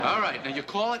All right, now you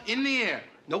call it in the air.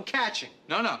 No catching.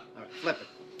 No. All right, flip it.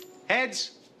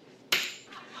 Heads.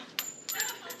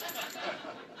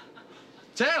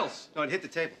 Tails. No, it hit the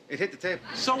table. It hit the table.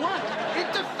 So what?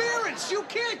 Interference! You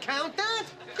can't count that!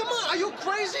 Come on, are you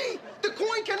crazy? The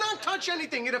coin cannot touch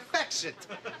anything. It affects it.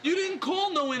 You didn't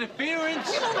call no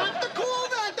interference. You don't have to call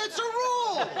that. That's a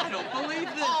rule. I don't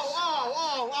believe this.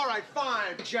 Oh, all right,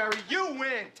 fine. Jerry, you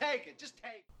win. Take it. Just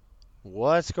take it.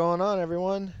 What's going on,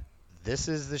 everyone? This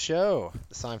is the show,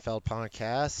 the Seinfeld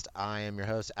Podcast. I am your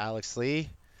host, Alex Lee.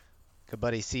 Good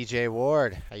buddy CJ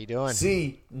Ward. How you doing?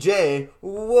 CJ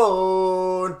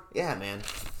Ward. Yeah, man.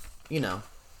 You know.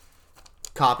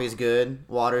 Coffee's good.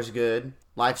 Water's good.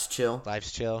 Life's chill.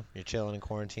 Life's chill. You're chilling in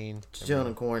quarantine. Chilling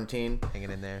in quarantine.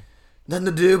 Hanging in there. Nothing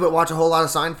to do but watch a whole lot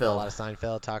of A Seinfeld. lot of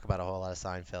Seinfeld. Talk about a whole lot of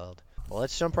Seinfeld. Well,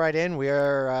 let's jump right in. We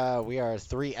are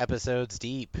 3 episodes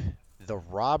deep. The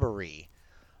Robbery.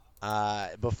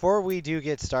 Before we do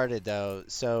get started, though,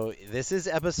 so this is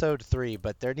episode 3,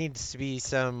 but there needs to be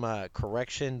some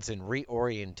corrections and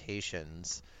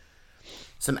reorientations.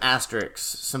 Some asterisks.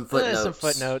 Some footnotes. Some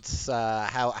footnotes,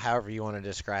 however you want to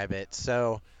describe it.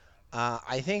 So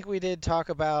I think we did talk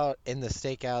about in the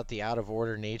stakeout the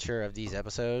out-of-order nature of these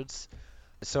episodes.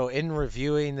 So in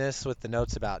reviewing this with the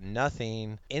notes about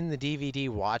nothing, in the DVD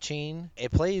watching,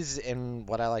 it plays in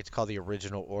what I like to call the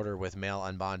original order, with Male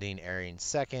Unbonding airing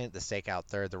 2nd, the Stakeout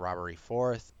 3rd, the Robbery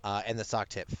 4th, and the Sock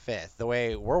Tip 5th. The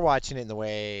way we're watching it and the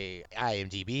way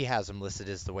IMDb has them listed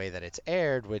is the way that it's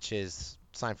aired, which is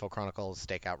Seinfeld Chronicles,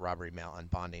 Stakeout, Robbery, Male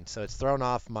Unbonding. So it's thrown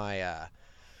off my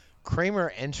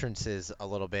Kramer entrances a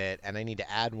little bit, and I need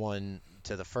to add one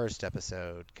to the first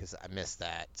episode because I missed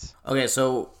that. Okay,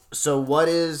 so what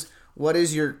is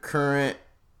your current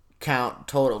count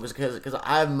total? Because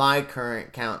I have my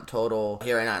current count total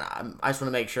here, and I just want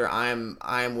to make sure I'm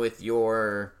with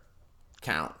your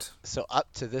count. So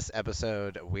up to this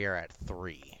episode, we are at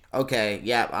 3. Okay,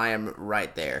 yeah, I am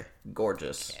right there.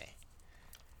 Gorgeous. Okay.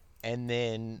 And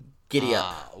then Giddy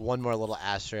up. One more little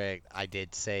asterisk. I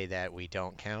did say that we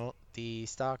don't count the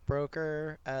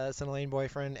stockbroker as an Elaine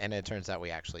boyfriend, and it turns out we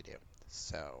actually do.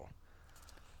 So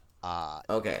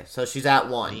Okay, so she's at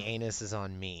 1. the anus is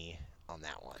on me on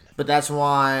that one. But that's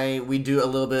why we do a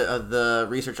little bit of the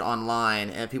research online,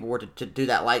 and if people were to do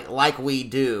that like we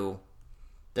do,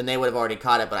 then they would have already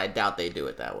caught it, but I doubt they do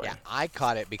it that way. Yeah, I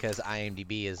caught it because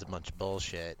IMDb is a bunch of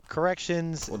bullshit.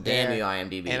 Corrections. Well, damn there. you,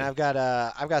 IMDb. And I've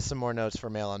got some more notes for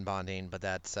Male Unbonding, but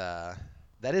that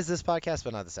is this podcast,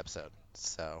 but not this episode.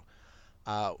 So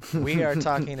we are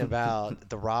talking about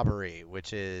The Robbery,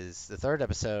 which is the 3rd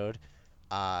episode.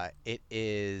 It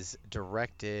is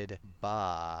directed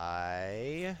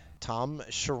by Tom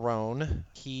Sharon.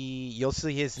 You'll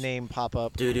see his name pop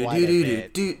up quite a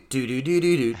bit.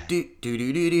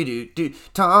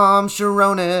 Tom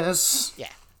Sharonis. Yeah,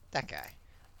 that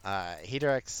guy. He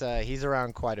directs, he's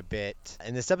around quite a bit.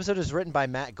 And this episode is written by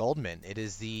Matt Goldman. It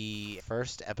is the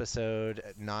first episode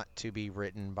not to be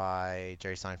written by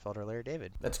Jerry Seinfeld or Larry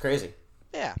David. That's crazy.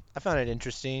 Yeah, I found it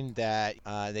interesting that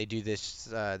they do this.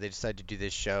 They decided to do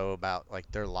this show about like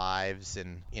their lives,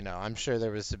 and I'm sure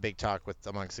there was a big talk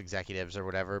amongst executives or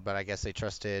whatever, but I guess they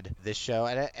trusted this show,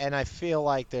 and I feel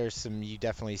like you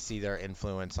definitely see their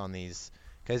influence on these,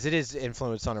 because it is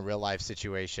influenced on a real life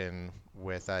situation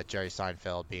with Jerry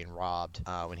Seinfeld being robbed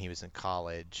when he was in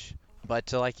college. But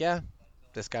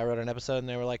this guy wrote an episode, and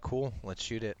they were like, "Cool, let's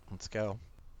shoot it, let's go."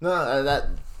 No,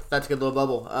 that's a good little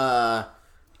bubble.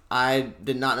 I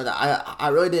did not know that. I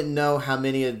really didn't know how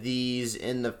many of these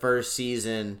in the first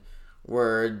season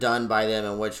were done by them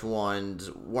and which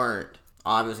ones weren't.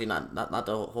 Obviously, not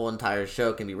the whole entire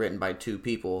show can be written by 2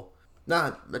 people.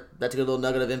 Nah, that's a good little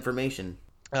nugget of information.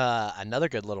 Another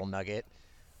good little nugget.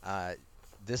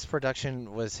 This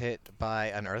production was hit by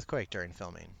an earthquake during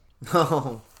filming.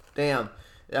 Oh, damn.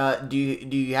 Do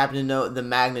you happen to know the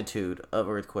magnitude of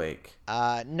earthquake?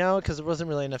 No, because it wasn't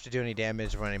really enough to do any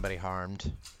damage or anybody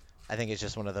harmed. I think it's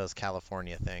just one of those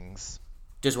California things.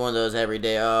 Just one of those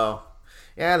everyday, oh,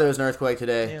 yeah, there was an earthquake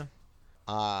today.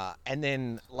 Yeah. And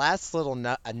then last little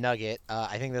nugget,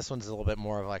 I think this one's a little bit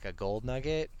more of like a gold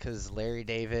nugget, because Larry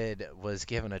David was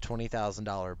given a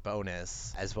 $20,000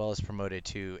 bonus, as well as promoted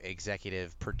to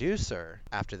executive producer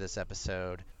after this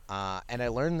episode. And I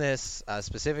learned this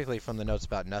specifically from the notes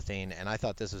about nothing, and I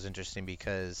thought this was interesting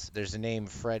because there's a name,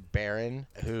 Fred Barron,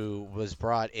 who was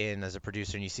brought in as a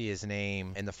producer, and you see his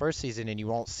name in the first season, and you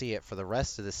won't see it for the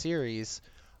rest of the series.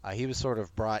 He was sort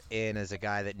of brought in as a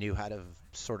guy that knew how to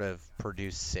sort of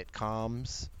produce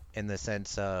sitcoms, in the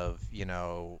sense of,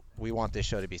 we want this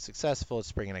show to be successful.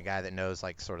 It's bringing a guy that knows,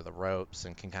 like, sort of the ropes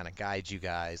and can kind of guide you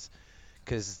guys.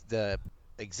 Because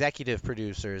executive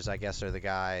producers, I guess, are the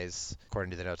guys,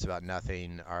 according to the notes about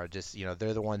Nothing, are just,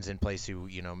 they're the ones in place who,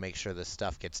 make sure the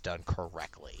stuff gets done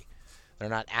correctly. They're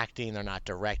not acting, they're not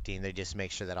directing, they just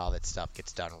make sure that all that stuff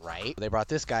gets done right. They brought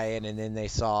this guy in, and then they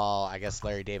saw, I guess,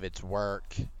 Larry David's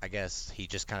work. I guess he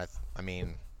just kind of,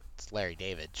 it's Larry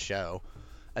David's show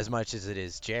as much as it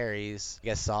is Jerry's. I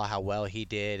guess saw how well he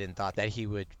did and thought that he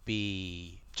would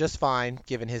be just fine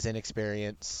given his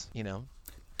inexperience,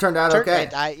 Turned out okay.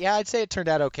 I'd say it turned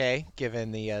out okay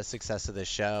given the success of the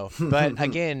show. But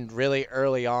again, really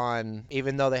early on,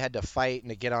 even though they had to fight and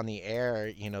to get on the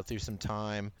air, through some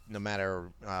time, no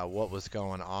matter what was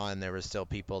going on, there were still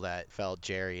people that felt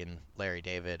Jerry and Larry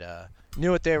David knew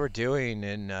what they were doing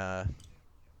and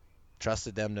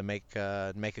trusted them to make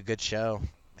a good show.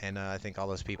 And I think all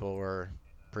those people were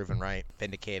proven right,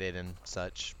 vindicated and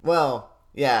such. Well,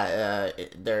 yeah,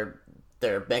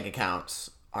 their bank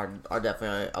accounts are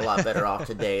definitely a lot better off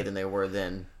today than they were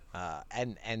then.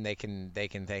 And they can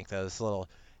thank those little,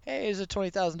 hey, here's a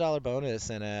 $20,000 bonus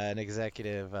and an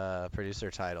executive producer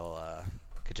title.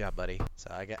 Good job, buddy.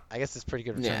 So I guess it's pretty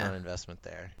good return on investment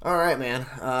there. All right, man.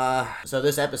 So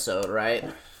this episode, right?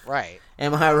 Right.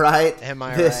 Am I right?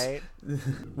 Right?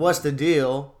 What's the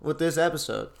deal with this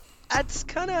episode? That's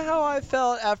kind of how I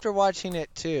felt after watching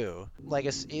it too. Like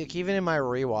even in my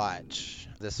rewatch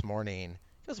this morning,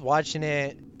 I was watching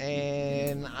it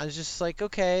and I was just like,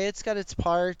 okay, it's got its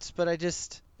parts, but it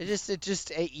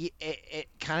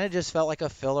kind of just felt like a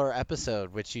filler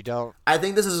episode, which you don't. I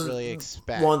think this is really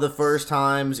expect. One of the first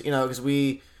times, because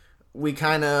we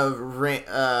kind of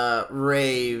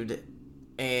raved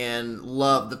and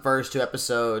loved the first two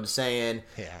episodes, saying,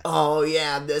 "Oh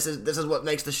yeah, this is what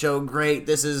makes the show great.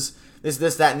 This is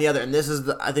this, that, and the other." And this is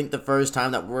I think the first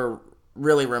time that we're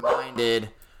really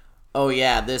reminded. Oh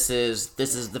yeah, this is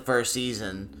the first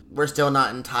season. We're still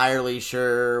not entirely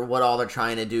sure what all they're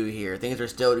trying to do here. Things are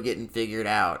still getting figured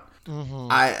out.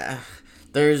 Mm-hmm.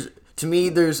 There's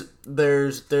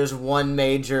one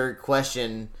major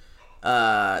question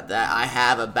that I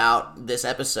have about this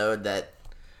episode that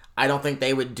I don't think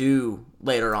they would do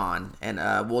later on, and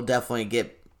we'll definitely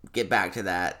get back to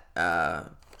that.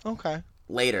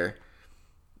 Later,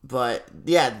 but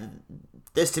yeah.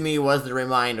 This to me was the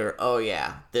reminder, oh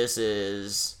yeah, this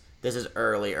is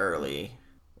early.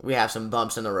 We have some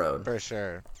bumps in the road. For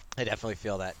sure. I definitely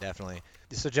feel that, definitely.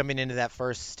 So jumping into that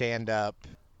first stand-up,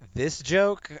 this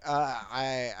joke,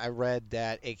 I read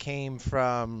that it came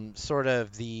from sort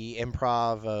of the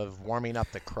improv of warming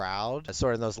up the crowd,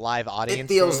 sort of those live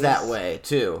audiences. It feels that way,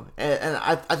 too. And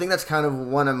I think that's kind of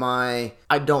one of my,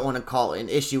 I don't want to call it an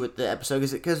issue with the episode,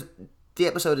 because the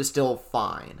episode is still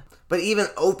fine. But even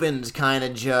opens kind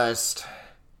of just,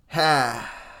 See,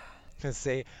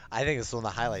 I think it's one of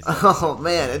the highlights. Oh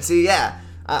man, and see, yeah,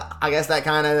 I guess that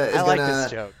kind of is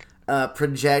this joke.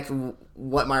 Project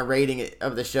what my rating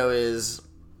of the show is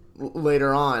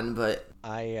later on. But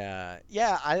I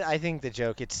think the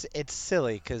joke it's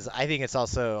silly because I think it's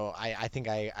also I think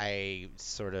I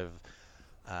sort of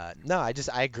I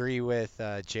agree with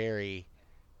Jerry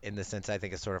in the sense I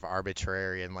think it's sort of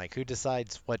arbitrary and like who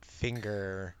decides what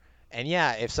finger. And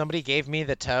yeah, if somebody gave me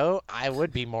the toe, I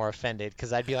would be more offended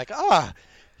because I'd be like,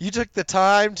 you took the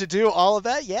time to do all of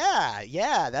that?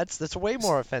 Yeah, that's way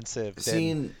more offensive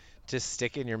than just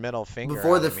sticking your middle finger.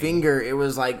 Before the finger, it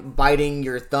was like biting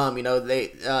your thumb.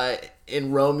 They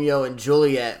in Romeo and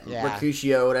Juliet,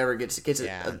 Mercutio, whatever, gets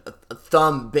a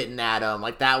thumb bitten at him.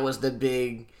 Like that was the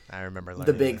big. I remember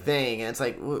the big thing, and it's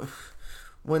like,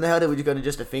 when the hell did we go to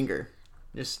just a finger?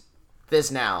 Just this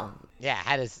now. Yeah,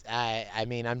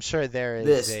 I'm sure there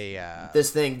is this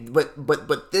thing,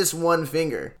 but this one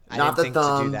finger, not the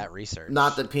thumb, to do that research,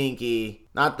 not the pinky,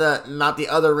 not the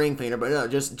other ring finger, but no,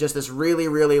 just this really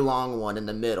really long one in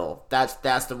the middle.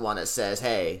 That's the one that says,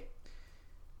 "Hey,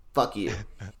 fuck you."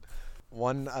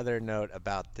 One other note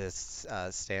about this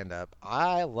stand-up,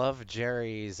 I love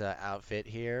Jerry's outfit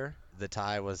here. The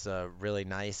tie was really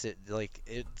nice.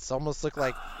 It's almost looked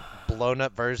like blown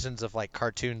up versions of like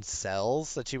cartoon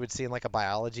cells that you would see in like a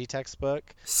biology textbook.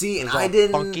 See, it was I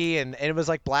didn't funky and it was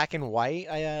like black and white.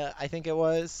 I think it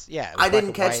was. Yeah, it was I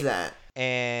didn't catch that.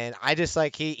 And I just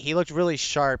like he looked really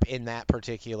sharp in that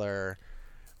particular.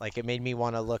 Like it made me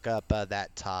want to look up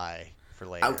that tie for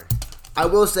later. I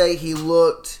will say he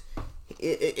looked.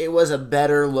 It was a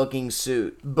better looking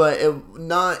suit, but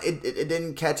it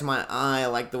didn't catch my eye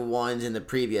like the ones in the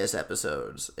previous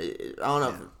episodes. I don't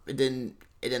know. It didn't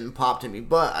it didn't pop to me.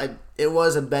 But it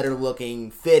was a better looking,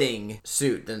 fitting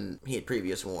suit than he had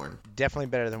previously worn. Definitely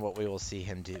better than what we will see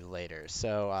him do later.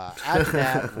 So after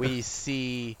that,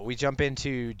 we jump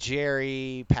into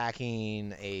Jerry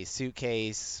packing a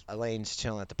suitcase. Elaine's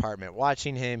chilling at the apartment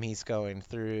watching him. He's going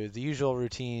through the usual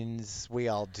routines we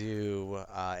all do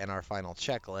in our final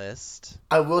checklist.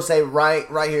 I will say right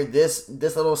here, this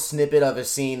little snippet of a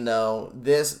scene though,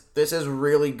 this is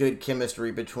really good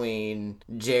chemistry between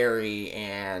Jerry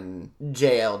and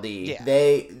JLD. Yeah.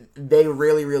 They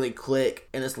really click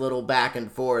in this little back and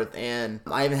forth, and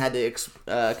I even had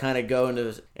to kind of go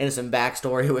into some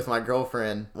backstory with my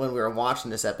girlfriend when we were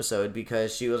watching this episode,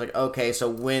 because she was like, okay, so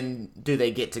when do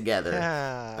they get together? And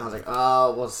I was like,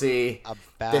 oh, we'll see.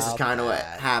 This is kind of what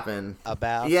happened.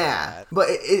 That. But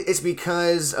it's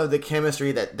because of the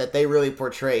chemistry that they really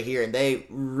portray here, and they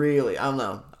really, I don't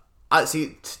know. I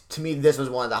see. To me, this was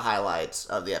one of the highlights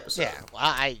of the episode. Yeah,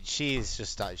 well,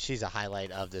 she's a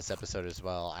highlight of this episode as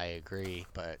well. I agree,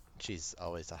 but she's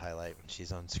always a highlight when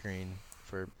she's on screen.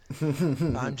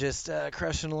 I'm just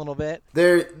crushing a little bit.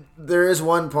 There is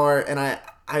one part, and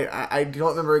I don't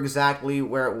remember exactly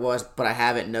where it was, but I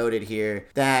have it noted here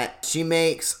that she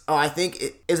makes. Oh, I think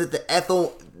is it the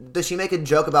Ethel. Does she make a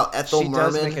joke about Ethel Merman?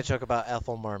 She does make a joke about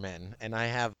Ethel Merman, and I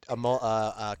have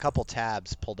a couple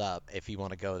tabs pulled up if you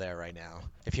want to go there right now.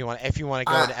 If you want to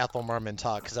go into Ethel Merman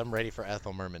talk, because I'm ready for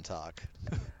Ethel Merman talk.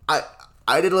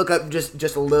 I did look up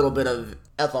just a little bit of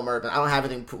Ethel Merman. I don't have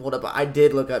anything pulled up, but I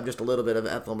did look up just a little bit of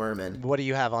Ethel Merman. What do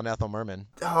you have on Ethel Merman?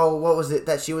 Oh, what was it?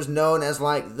 That she was known as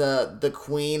like the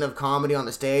queen of comedy on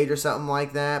the stage or something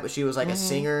like that, but she was like a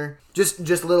singer. Just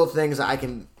little things that I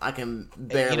can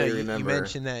barely remember. You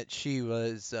mentioned that she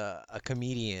was a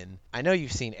comedian. I know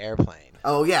you've seen Airplane.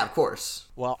 Oh yeah, of course.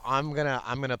 Well, I'm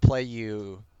gonna play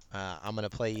you.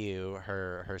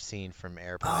 Her scene from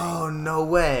Airplane. Oh no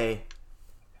way.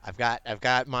 I've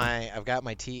got my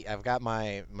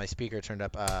speaker turned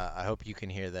up. I hope you can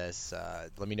hear this.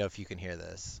 Let me know if you can hear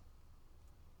this.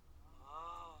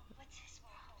 What's his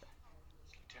world?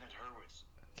 Lieutenant Hurwitz.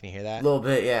 Can you hear that? A little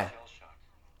bit, yeah. Shell shock.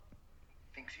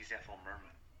 Thinks he's Ethel Merman.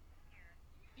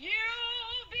 You'll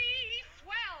be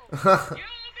swell.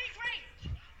 You'll be great.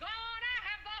 Gonna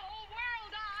have the whole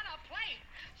world on a plate.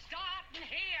 Starting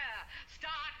here,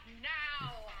 starting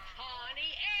now.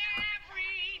 Honey,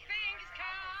 everything's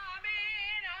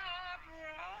coming up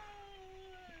right.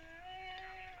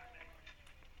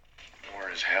 War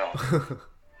is hell.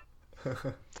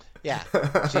 Yeah,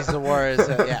 she's the war.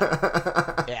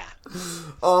 Yeah.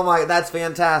 Oh my, that's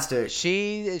fantastic.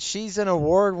 She's an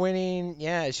award-winning.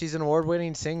 Yeah, she's an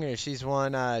award-winning singer. She's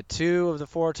won 2 of the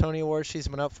 4 Tony Awards she's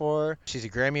been up for. She's a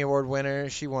Grammy Award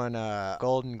winner. She won a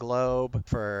Golden Globe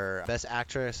for Best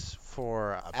Actress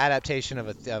for adaptation of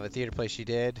a theater play she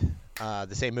did.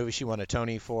 The same movie she won a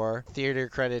Tony for. Theater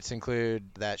credits include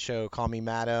that show Call Me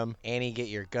Madam, Annie Get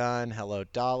Your Gun, Hello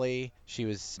Dolly.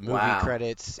 Movie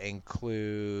credits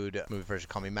include movie version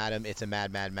Call Me Madam, It's a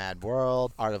Mad, Mad, Mad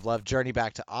World, Art of Love, Journey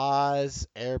Back to Oz,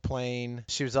 Airplane.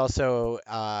 She was also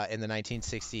in the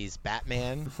 1960s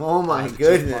Batman. Oh my the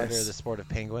goodness. Two-parter, The Sport of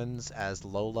Penguins as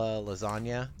Lola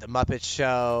Lasagna. The Muppet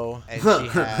Show, and she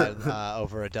had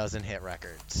over a dozen hit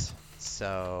records.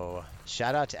 So,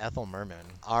 shout out to Ethel Merman.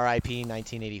 R.I.P.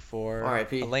 1984.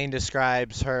 R.I.P. Elaine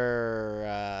describes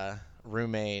her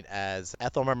roommate as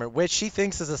Ethel Merman, which she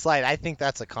thinks is a slight. I think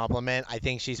that's a compliment. I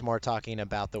think she's more talking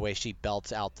about the way she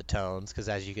belts out the tones, because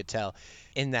as you could tell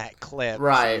in that clip,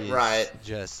 she's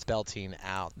just belting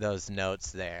out those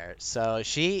notes there. So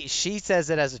she says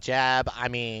it as a jab. I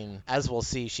mean, as we'll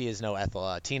see, she is no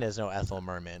Ethel. Tina is no Ethel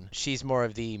Merman. She's more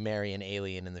of the Marion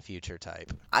Alien in the future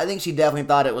type. I think she definitely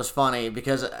thought it was funny,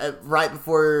 because right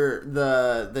before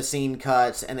the scene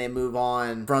cuts and they move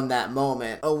on from that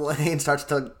moment, Elaine starts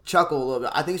to chuckle a little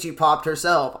bit. I think she popped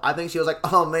herself. I think she was like,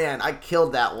 oh man, I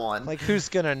killed that one. Like, who's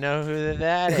gonna know who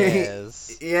that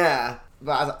is? Yeah.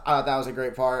 But I thought that was a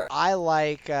great part. I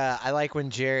like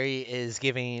when Jerry is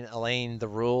giving Elaine the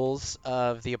rules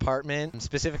of the apartment. And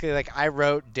specifically, like, I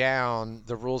wrote down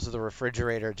the rules of the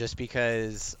refrigerator just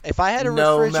because if I had a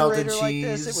refrigerator like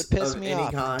this, it would piss me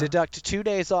off. Kind. Deduct 2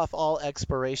 days off all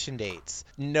expiration dates.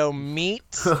 No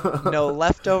meat, no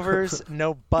leftovers,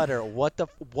 no butter.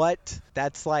 What?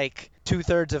 That's like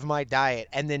 2/3 of my diet.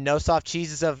 And then no soft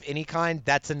cheeses of any kind.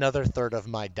 That's another third of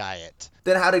my diet.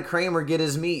 Then how did Kramer get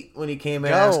his meat when he came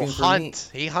in asking for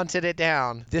meat? He hunted it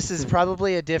down. This is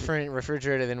probably a different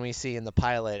refrigerator than we see in the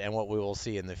pilot and what we will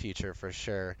see in the future for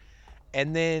sure.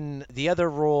 And then the other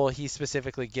rule he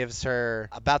specifically gives her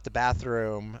about the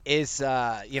bathroom is,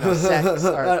 sex.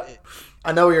 Or,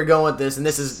 I know where you're going with this, and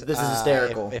this is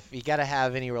hysterical. If you gotta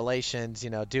have any relations,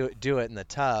 do it in the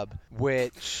tub.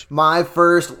 Which My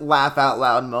first laugh out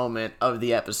loud moment of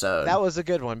the episode. that was a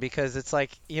good one because it's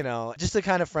like just the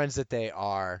kind of friends that they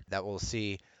are that we'll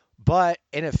see. But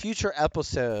in a future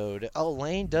episode,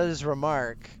 Elaine does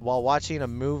remark while watching a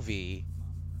movie,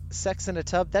 sex in a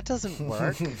tub, that doesn't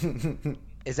work.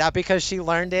 Is that because she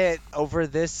learned it over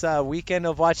this weekend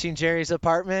of watching Jerry's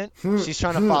Apartment? She's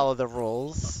trying to follow the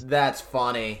rules. That's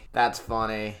funny.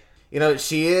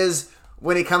 She is,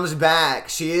 when he comes back,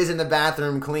 she is in the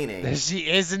bathroom cleaning. She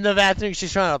is in the bathroom.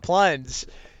 She's trying to plunge.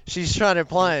 She's trying to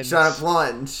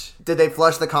plunge. Did they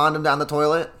flush the condom down the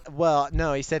toilet? Well,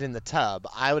 no, he said in the tub.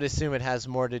 I would assume it has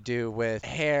more to do with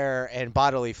hair and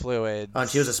bodily fluids. Oh, and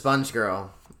she was a sponge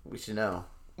girl. We should know.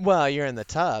 Well, you're in the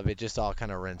tub. It just all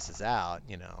kind of rinses out,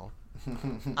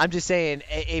 I'm just saying,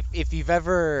 if you've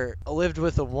ever lived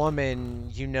with a woman,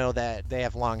 you know that they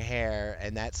have long hair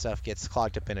and that stuff gets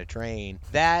clogged up in a drain.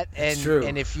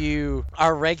 And if you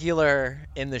are regular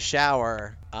in the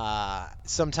shower,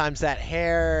 sometimes that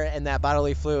hair and that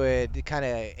bodily fluid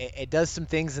it does some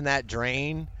things in that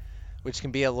drain, which can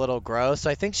be a little gross.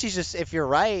 So I think she's just, if you're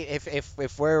right,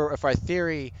 if our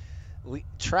theory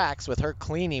tracks with her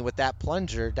cleaning with that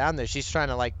plunger down there, she's trying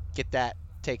to get that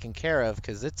taken care of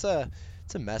because it's a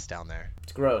mess down there.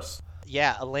 It's gross.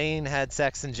 Yeah, Elaine had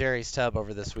sex in Jerry's tub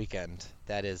over this weekend.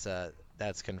 That's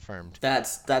confirmed.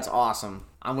 That's awesome.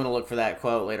 I'm gonna look for that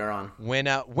quote later on.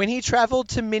 When he traveled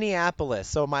to Minneapolis,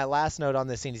 so my last note on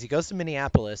this scene is he goes to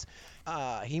Minneapolis.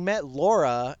 He met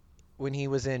Laura when he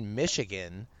was in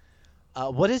Michigan.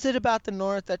 What is it about the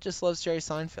North that just loves Jerry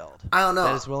Seinfeld? I don't know.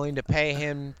 That is willing to pay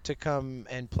him to come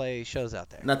and play shows out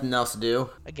there. Nothing else to do.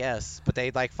 I guess, but they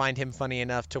find him funny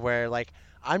enough to where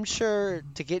I'm sure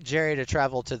to get Jerry to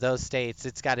travel to those states,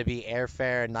 it's got to be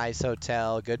airfare, nice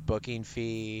hotel, good booking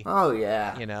fee. Oh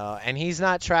yeah. And he's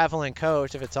not traveling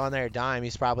coach. If it's on their dime,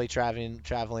 he's probably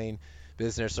traveling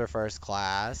business or first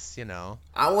class.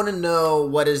 I want to know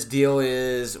what his deal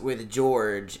is with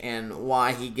George and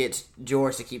why he gets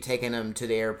George to keep taking him to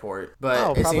the airport.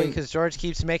 But probably because George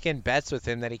keeps making bets with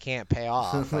him that he can't pay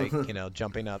off,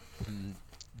 jumping up.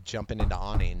 Jumping into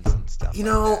awnings and stuff.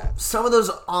 Some of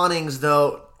those awnings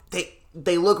though,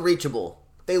 they look reachable.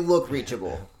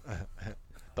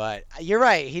 But you're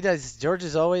right. He does. George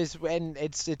is always, and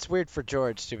it's weird for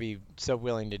George to be so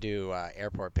willing to do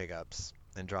airport pickups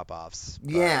and drop-offs.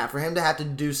 Yeah, for him to have to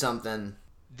do something.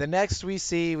 The next we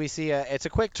see it's a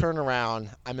quick turnaround.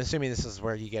 I'm assuming this is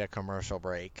where you get a commercial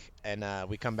break, and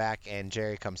we come back and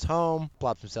Jerry comes home,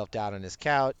 plops himself down on his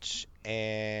couch,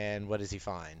 and what does he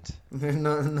find?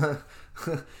 No.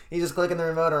 He's just clicking the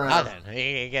remote around. Nothing.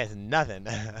 He gets nothing.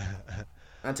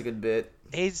 That's a good bit.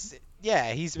 He's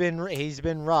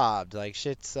been robbed.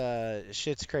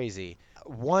 Shit's crazy.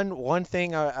 One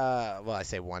thing, I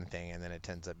say one thing and then it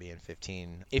ends up being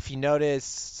 15. If you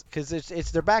notice, because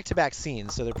they're back-to-back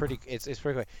scenes, so it's pretty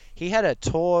quick. He had a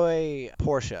toy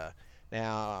Porsche.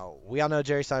 Now, we all know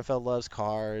Jerry Seinfeld loves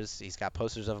cars. He's got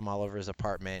posters of them all over his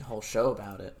apartment. A whole show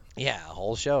about it. Yeah, a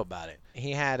whole show about it.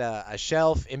 He had a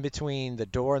shelf in between the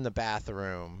door and the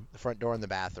bathroom, the front door and the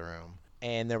bathroom,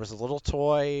 and there was a little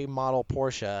toy model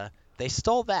Porsche. They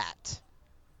stole that.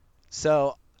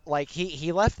 So,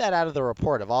 he left that out of the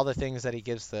report of all the things that he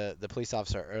gives the police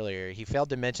officer earlier. He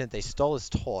failed to mention they stole his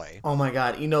toy. Oh my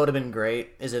God! You know what would have been great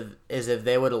is if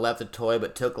they would have left the toy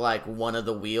but took one of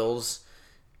the wheels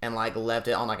and left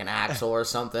it on an axle or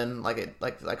something, like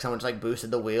someone just boosted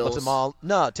the wheels. Put them all.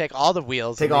 No, take all the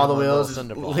wheels. Take all the wheels.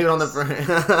 Leave it on the front.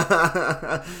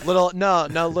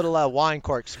 little wine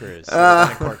corkscrews.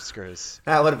 Wine corkscrews.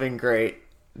 That would have been great.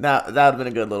 That would have been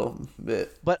a good little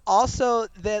bit. But also,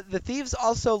 the thieves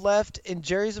also left in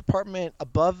Jerry's apartment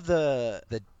above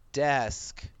the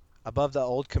desk, above the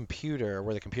old computer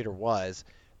where the computer was.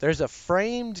 There's a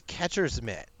framed catcher's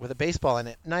mitt with a baseball in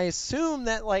it, and I assume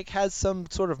that has some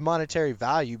sort of monetary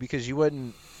value because you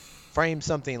wouldn't frame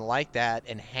something like that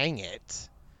and hang it.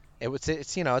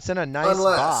 It's in a nice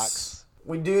box.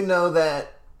 We do know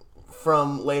that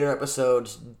from later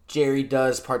episodes, Jerry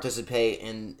does participate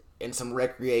in some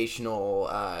recreational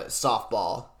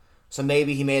softball. So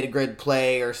maybe he made a good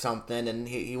play or something, and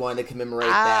he wanted to commemorate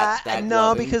that.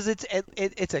 No, because it's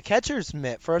a catcher's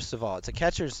mitt. First of all, it's a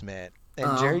catcher's mitt.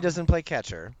 And Jerry doesn't play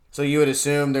catcher. So you would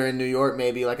assume they're in New York,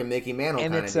 maybe like a Mickey Mantle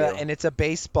kind of deal. And it's a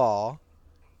baseball,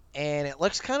 and it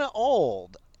looks kind of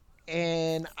old.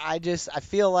 And I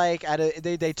feel like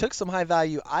they took some high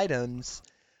value items,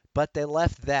 but they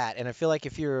left that. And I feel like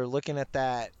if you're looking at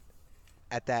that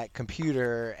at that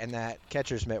computer and that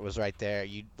catcher's mitt was right there,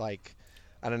 you'd like,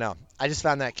 I don't know. I just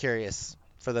found that curious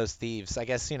for those thieves. I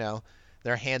guess,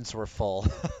 their hands were full.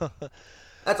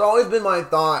 That's always been my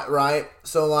thought, right?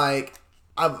 So, like,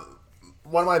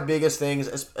 one of my biggest things,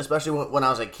 especially when I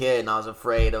was a kid and I was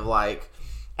afraid of, like,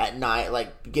 at night,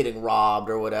 like, getting robbed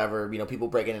or whatever, people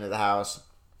breaking into the house.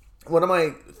 One of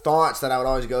my thoughts that I would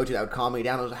always go to that would calm me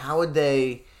down was how would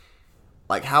they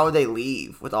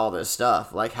leave with all this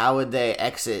stuff? Like, how would they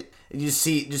exit? You just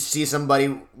see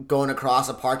somebody going across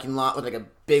a parking lot with like a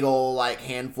big old like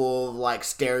handful of like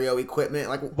stereo equipment.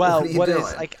 Like, well, what are you what doing?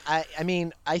 is like? I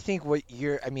think what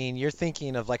you're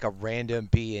thinking of like a random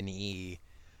B&E.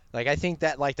 Like, I think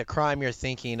that like the crime you're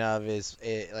thinking of is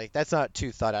like that's not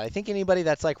too thought out. I think anybody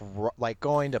that's like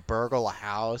going to burgle a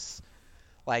house,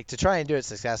 like to try and do it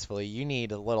successfully, you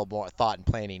need a little more thought and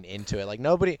planning into it. Like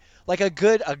nobody, like a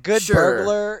good Sure.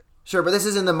 burglar. Sure, but this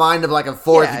is in the mind of like a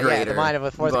fourth Yeah, grader. the mind of a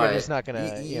fourth but grader is not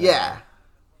gonna. Yeah.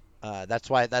 That's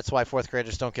why fourth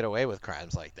graders don't get away with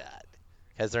crimes like that,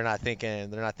 because they're not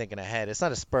thinking ahead. It's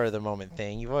not a spur of the moment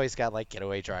thing. You've always got like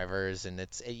getaway drivers, and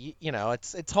it's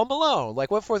Home Alone.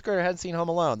 Like, what fourth grader hadn't seen Home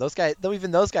Alone?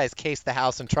 Even those guys case the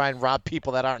house and try and rob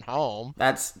people that aren't home.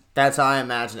 That's how I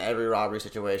imagine every robbery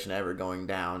situation ever going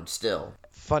down. Still.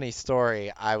 Funny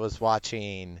story. I was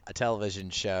watching a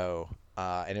television show,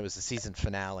 and it was the season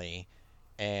finale.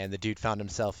 And the dude found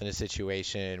himself in a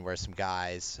situation where some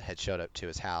guys had showed up to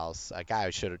his house. A guy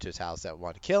who showed up to his house that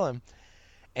wanted to kill him.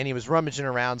 And he was rummaging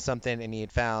around something, and he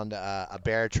had found a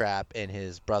bear trap in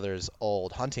his brother's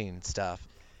old hunting stuff.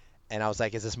 And I was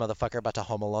like, is this motherfucker about to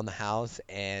Home Alone the house?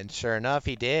 And sure enough,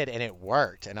 he did, and it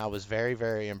worked. And I was very,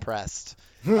 very impressed.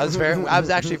 I was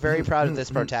actually very proud of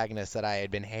this protagonist that I had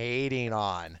been hating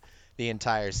on the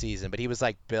entire season. But he was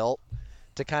like built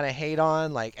to kind of hate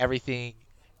on. Like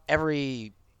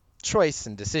every choice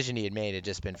and decision he had made had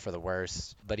just been for the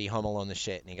worst. But he Home Alone the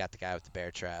shit, and he got the guy with the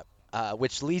bear trap.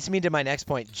 Which leads me to my next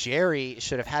point. Jerry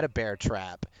should have had a bear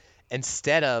trap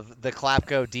instead of the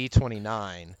Klapko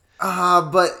D29.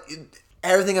 But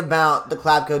everything about the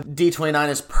Klapko D29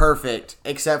 is perfect,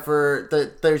 except for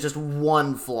there's just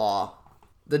one flaw.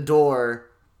 The door.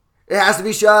 It has to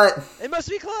be shut. It must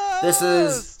be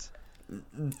closed.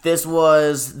 This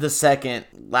was the second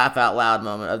laugh out loud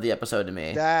moment of the episode to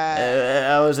me.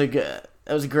 That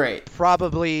was great.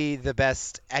 Probably the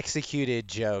best executed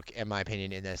joke, in my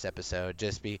opinion, in this episode.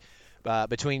 Just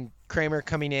between Kramer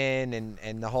coming in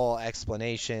and the whole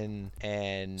explanation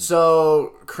and...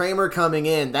 So, Kramer coming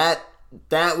in, that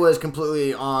was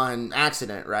completely on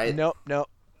accident, right? Nope.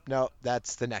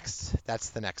 That's the next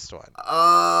one.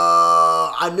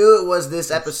 I knew it was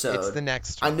this episode. It's the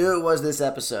next one. I knew it was this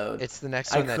episode. It's the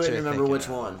next one that you're couldn't remember which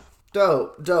thinking of. one.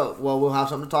 Dope. Well, we'll have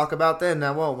something to talk about then,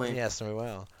 now won't we? Yes, we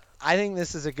will. I think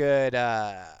this is a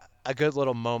good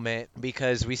little moment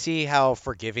because we see how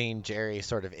forgiving Jerry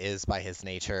sort of is by his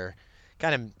nature.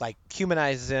 Kind of like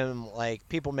humanizes him. Like,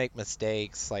 people make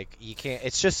mistakes. Like, you can't.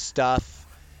 It's just stuff.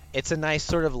 It's a nice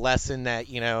sort of lesson that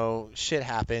shit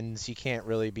happens. You can't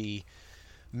really be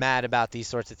mad about these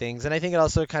sorts of things. And I think it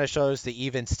also kind of shows the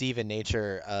even Steven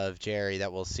nature of Jerry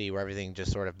that we'll see, where everything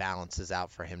just sort of balances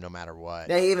out for him no matter what.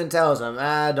 Yeah, he even tells him,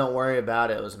 don't worry about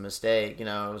it. It was a mistake. It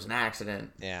was an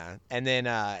accident. Yeah. And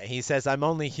then he says, I'm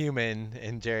only human.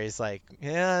 And Jerry's like,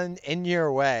 yeah, in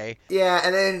your way. Yeah,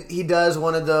 and then he does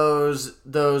one of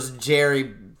those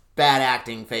Jerry bad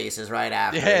acting faces right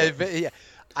after. Yeah.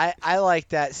 I like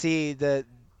that. See,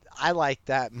 I like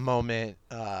that moment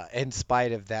in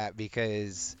spite of that,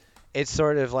 because it's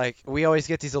sort of like we always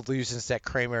get these illusions that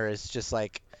Kramer is just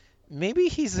like, maybe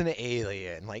he's an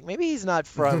alien, like maybe he's not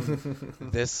from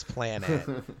this planet,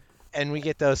 and we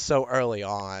get those so early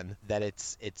on that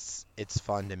it's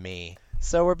fun to me.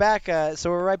 So we're back. So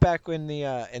we're right back in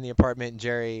the apartment. And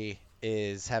Jerry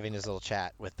is having his little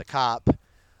chat with the cop.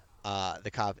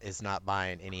 The cop is not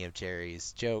buying any of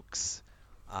Jerry's jokes.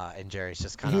 And Jerry's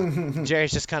just kind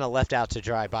of left out to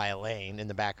dry by Elaine in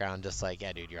the background, just like,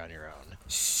 yeah, dude, you're on your own.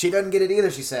 She doesn't get it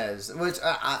either, she says. Which,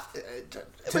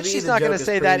 but she's not going to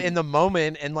say that in the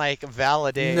moment and like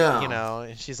validate,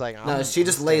 And she's like, no, she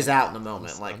just lays out in the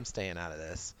moment, like, I'm staying out of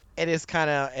this. It is kind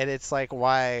of, and it's like,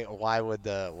 why would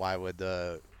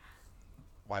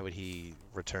he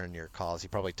return your calls? He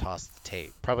probably tossed the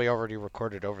tape. Probably already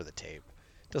recorded over the tape.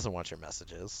 Doesn't want your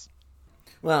messages.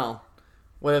 Well.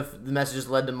 What if the messages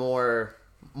led to more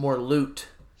loot,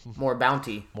 more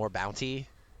bounty? More bounty?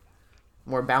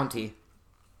 More bounty.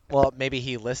 Well, maybe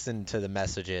he listened to the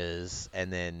messages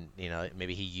and then,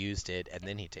 maybe he used it and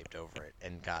then he taped over it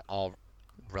and got all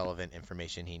relevant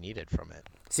information he needed from it.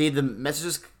 See, the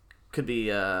messages could be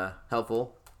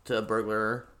helpful to a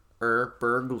burglar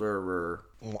Burglar.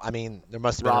 I mean, there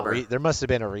must have been Robber. there must have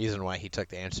been a reason why he took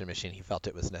the answering machine. He felt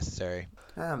it was necessary.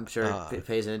 I'm sure it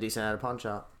pays in a decent at a pawn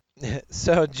shop.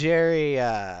 So Jerry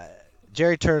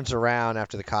turns around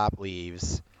after the cop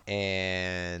leaves,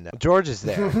 and George is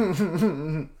there.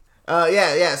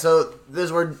 Yeah. So this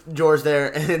is where George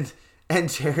there, and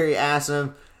Jerry asks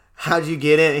him, "How'd you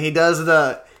get in?" And he does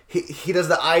the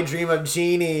I Dream of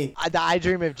Jeannie. The I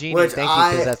Dream of Jeannie. Which Thank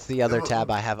you, because that's the other tab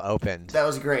I have opened. That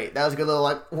was great. That was a good little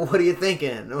what are you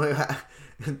thinking? Do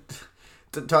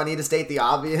I need to state the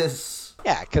obvious?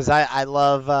 Yeah, because I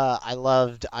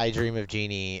loved I Dream of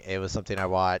Jeannie. It was something I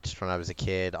watched when I was a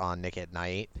kid on Nick at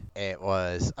Night. It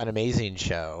was an amazing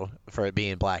show for it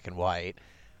being black and white.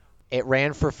 It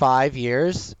ran for 5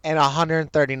 years and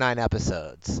 139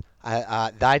 episodes.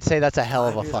 I'd say that's a hell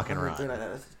of a fucking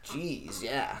run. Jeez,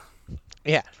 yeah.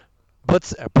 Yeah,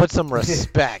 put some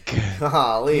respect.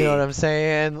 Golly. You know what I'm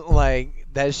saying? Like,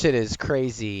 that shit is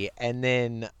crazy. And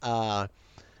then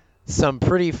some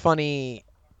pretty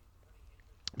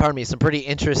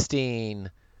interesting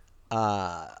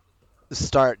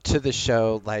start to the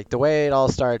show. Like, the way it all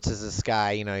starts is this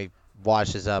guy, he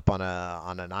washes up on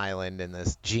an island, and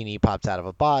this genie pops out of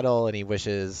a bottle, and he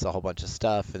wishes a whole bunch of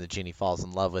stuff, and the genie falls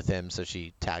in love with him, so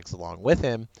she tags along with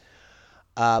him.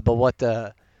 But what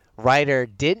the writer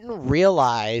didn't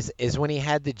realize is when he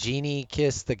had the genie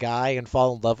kiss the guy and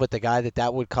fall in love with the guy,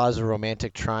 that would cause a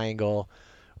romantic triangle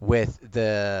with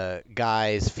the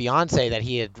guy's fiance that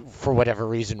he had, for whatever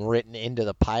reason, written into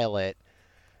the pilot.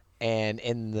 And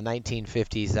in the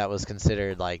 1950s, that was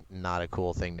considered, like, not a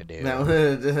cool thing to do. No,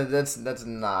 that's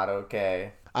not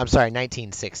okay. I'm sorry,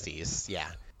 1960s. Yeah,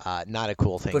 not a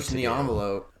cool thing to do. Pushing the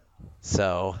envelope.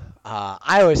 So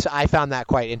I found that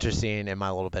quite interesting in my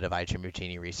little bit of I Dream of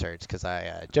Jeannie research, because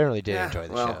I generally did enjoy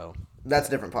the show. That's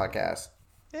a different podcast.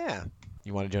 Yeah.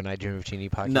 You want to do an I Dream of Jeannie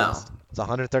podcast? No. It's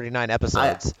 139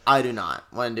 episodes. I do not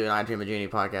want to do an I Dream of Jeannie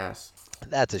podcast.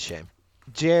 That's a shame.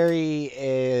 Jerry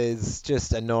is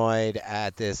just annoyed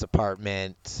at this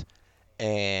apartment,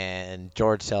 and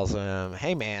George tells him,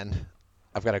 "Hey, man,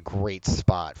 I've got a great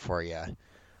spot for you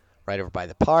right over by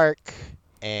the park."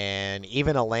 And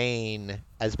even Elaine,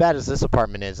 as bad as this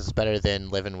apartment is, it's better than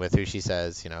living with who she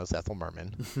says, is Ethel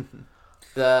Merman.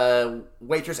 The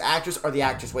waitress actress or the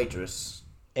actress waitress?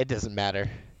 It doesn't matter.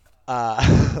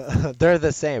 They're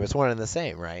the same. It's one and the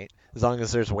same, right? As long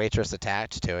as there's waitress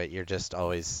attached to it, you're just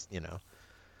always,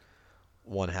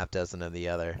 one half dozen of the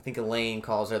other. I think Elaine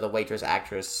calls her the waitress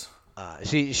actress.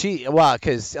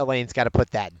 Because Elaine's got to put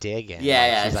that dig in.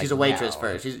 Yeah, She's she's like, a waitress no.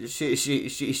 first.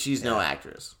 She's no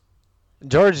actress.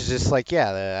 George is just like,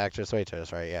 yeah, the actress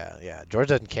waitress, right? Yeah. George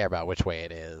doesn't care about which way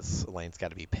it is. Elaine's got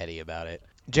to be petty about it.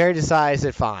 Jerry decides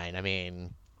that fine. I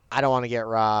mean, I don't want to get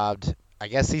robbed. I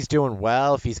guess he's doing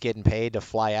well if he's getting paid to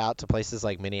fly out to places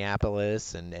like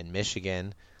Minneapolis and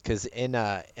Michigan. Because and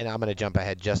I'm going to jump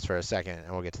ahead just for a second,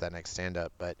 and we'll get to that next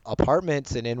stand-up. But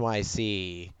apartments in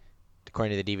NYC,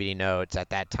 according to the DVD notes, at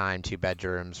that time, 2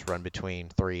 bedrooms run between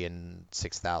 $3,000 and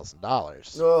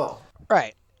 $6,000. Oh.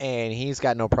 Right. And he's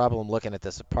got no problem looking at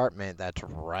this apartment that's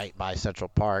right by Central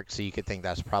Park, so you could think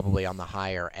that's probably on the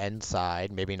higher end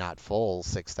side. Maybe not full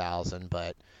 6,000,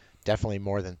 but definitely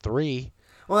more than 3.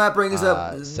 Well, that brings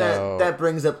up that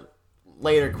brings up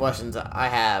later questions I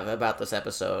have about this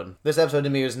episode. This episode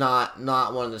to me was not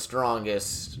one of the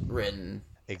strongest written.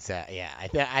 Exactly.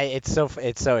 Yeah. It's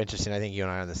so interesting. I think you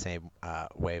and I are on the same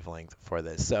wavelength for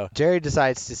this. So Jerry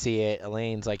decides to see it.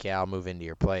 Elaine's like, "Yeah, I'll move into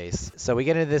your place." So we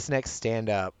get into this next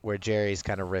stand-up where Jerry's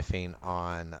kind of riffing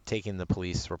on taking the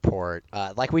police report,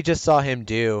 like we just saw him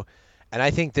do. And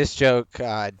I think this joke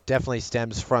definitely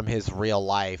stems from his real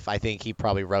life. I think he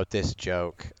probably wrote this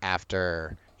joke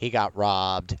after he got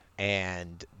robbed,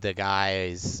 and the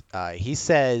guys, he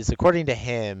says, according to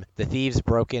him, the thieves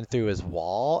broke in through his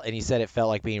wall, and he said it felt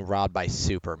like being robbed by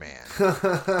Superman.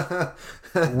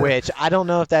 Which, I don't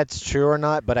know if that's true or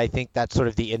not, but I think that's sort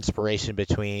of the inspiration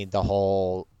between the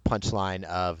whole punchline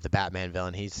of the Batman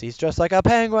villain. He's dressed like a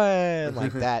penguin,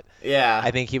 like that. Yeah.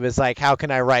 I think he was like, how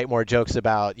can I write more jokes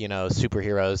about,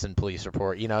 superheroes and police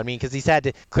report? You know what I mean? Because he's had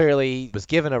to, clearly was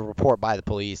given a report by the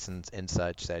police and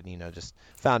such that, just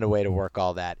found a way to work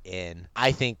all that in.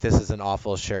 I think this is an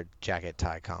awful shirt, jacket,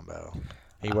 tie combo.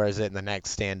 He wears it in the next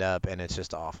stand-up, and it's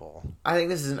just awful. I think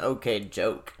this is an okay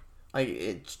joke.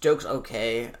 Joke's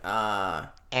okay. I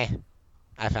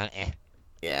found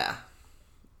Yeah.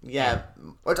 Yeah,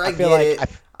 which I feel get like it,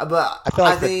 but I feel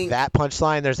like I think that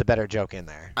punchline, there's a better joke in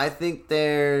there. I think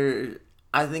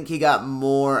he got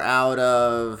more out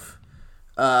of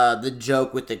the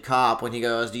joke with the cop when he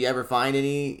goes, "Do you ever find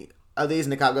any of these?"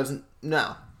 And the cop goes,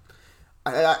 "No."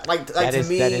 Like That to is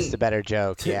me, that is the better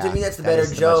joke. to Yeah, me, that's the that better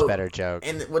is the joke. much better joke.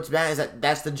 And what's bad is that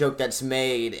that's the joke that's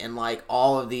made in like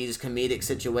all of these comedic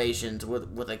situations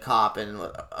with a cop and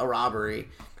a robbery.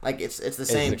 Like it's the Is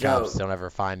same the joke. cops don't ever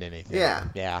find anything. Yeah.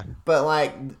 Yeah. But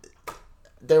like,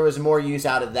 there was more use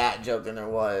out of that joke than there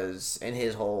was in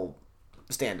his whole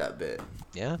stand-up bit.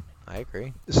 Yeah, I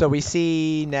agree. So we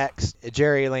see next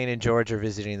Jerry, Elaine, and George are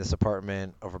visiting this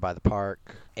apartment over by the park,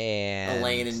 and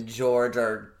Elaine and George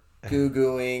are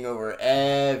goo-gooing over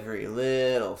every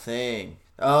little thing.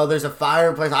 Oh, there's a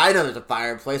fireplace. I know there's a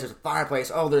fireplace. There's a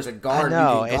fireplace. Oh, there's a garden.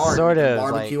 know, You can it's garden. sort You can of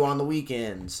barbecue like- on the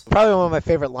weekends. probably one of my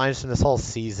favorite lines from this whole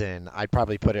season. I'd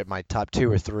probably put it in my top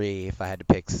 2 or 3 if I had to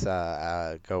pick,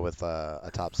 go with a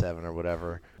top 7 or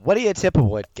whatever. What do you tip a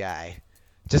wood guy?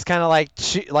 Just kind of like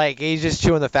he's just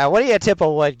chewing the fat. What do you tip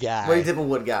a wood guy? What do you tip a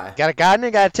wood guy? Got a gardener,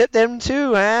 got to tip them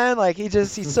too, man. Like he's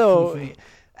so.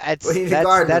 That's, What do you need a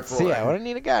gardener that's for? Yeah. What do you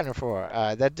need a gardener for?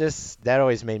 That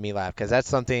always made me laugh because that's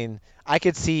something I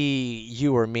could see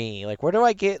you or me. Like, where do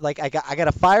I get? Like, I got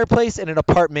a fireplace in an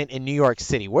apartment in New York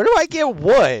City. Where do I get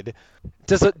wood?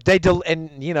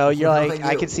 And you're Where do I like, get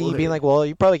I could see you being wood? like, well,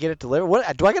 you probably get it delivered.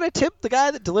 What do I gotta tip the guy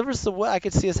that delivers the wood? I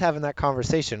could see us having that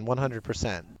conversation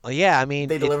 100%. Well, yeah, I mean,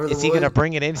 They deliver the is he gonna wood?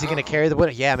 bring it in? Is he gonna Oh. carry the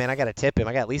wood? Yeah, man, I gotta tip him.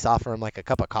 I gotta at least offer him like a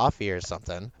cup of coffee or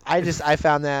something. I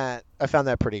found that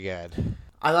pretty good.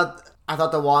 I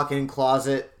thought the walk-in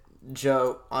closet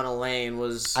joke on Elaine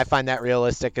was. I find that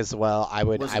realistic as well. I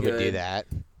would do good. that.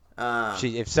 uh,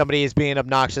 If somebody is being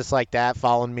obnoxious like that,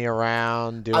 following me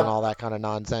around, doing I'm- all that kind of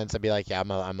nonsense, I'd be like, yeah, I'm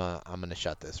gonna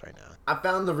shut this right now. I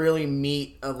found the really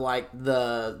meat of like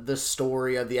the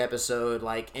story of the episode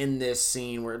like in this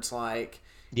scene where it's like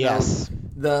you know, Yes.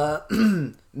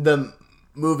 the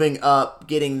moving up,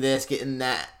 getting this, getting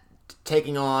that,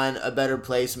 taking on a better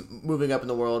place, moving up in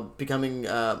the world, becoming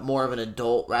more of an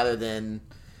adult rather than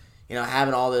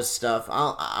having all this stuff.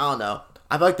 I don't know.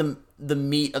 I feel like the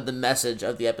meat of the message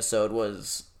of the episode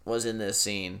was in this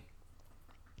scene.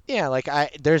 Yeah, like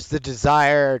there's the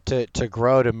desire to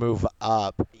grow, to move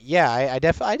up. Yeah, I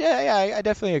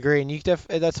definitely agree, and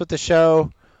that's what the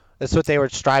show, that's what they were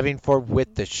striving for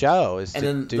with the show, is And to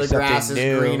then do the something grass is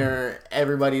new. greener.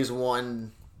 Everybody's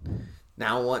wanting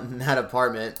that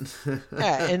apartment.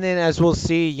 Yeah, and then as we'll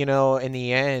see, in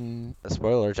the end,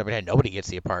 spoilers. I mean, nobody gets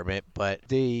the apartment, but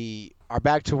they are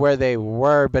back to where they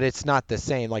were, but it's not the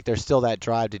same. Like there's still that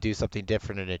drive to do something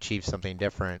different and achieve something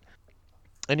different.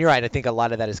 And you're right. I think a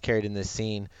lot of that is carried in this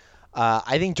scene.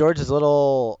 I think George is a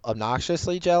little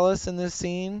obnoxiously jealous in this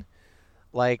scene.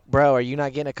 Like, bro, are you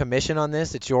not getting a commission on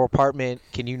this? It's your apartment.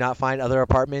 Can you not find other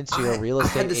apartments? You're a real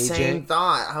estate I had the agent. same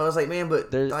thought. I was like, man, but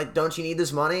There's- like, don't you need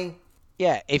this money?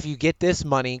 Yeah, if you get this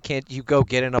money, can't you go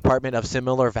get an apartment of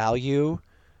similar value?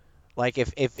 Like,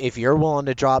 if you're willing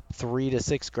to drop $3,000 to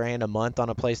 $6,000 a month on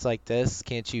a place like this,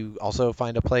 can't you also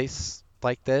find a place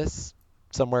like this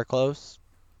somewhere close?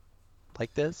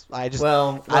 Like this?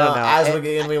 Well, I don't know.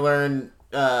 As we learn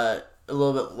a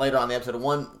little bit later on in the episode,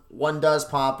 one does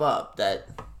pop up that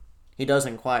he does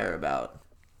inquire about.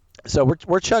 So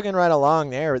we're chugging right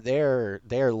along. They're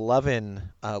loving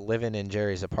living in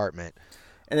Jerry's apartment.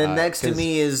 And then next to 'cause-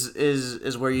 me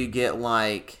is where you get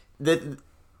like the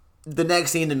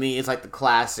next scene to me is like the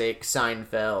classic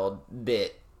Seinfeld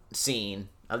bit scene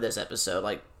of this episode.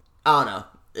 Like, I don't know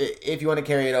if you want to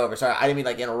carry it over. Sorry, I didn't mean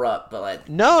like interrupt, but like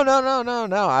No.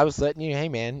 I was letting you. Hey,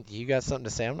 man, you got something to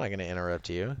say? I'm not going to interrupt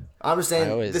you. I'm just I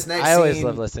saying always this next scene.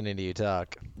 love listening to you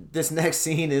talk. This next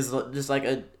scene is just like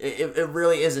it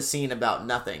really is a scene about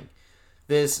nothing.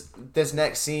 This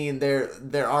next scene,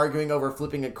 they're arguing over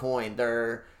flipping a coin.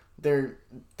 They're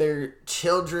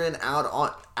children out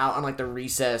on like the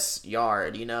recess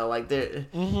yard, like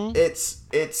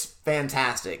it's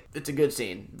fantastic. It's a good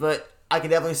scene, but I can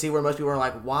definitely see where most people are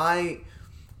like, why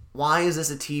is this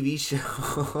a TV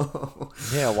show?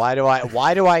 Yeah,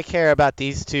 why do I care about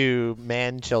these two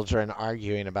man children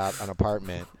arguing about an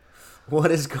apartment?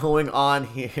 What is going on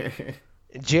here?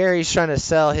 Jerry's trying to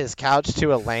sell his couch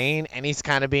to Elaine, and he's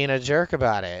kind of being a jerk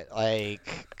about it.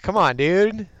 Like, come on,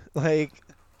 dude. Like,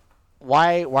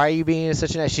 why are you being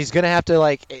such a... She's going to have to,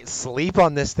 like, sleep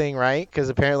on this thing, right? Because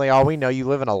apparently all we know, you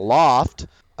live in a loft.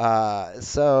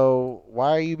 So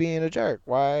why are you being a jerk?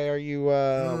 Why are you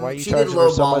charging her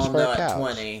so much for a at couch?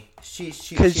 20. She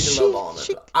did 'Cause lowball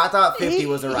him. I thought 50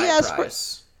 was the he right asked for-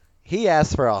 price. He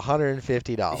asked for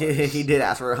 $150. He did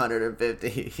ask for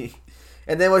 150.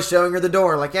 And then was showing her the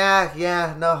door, like,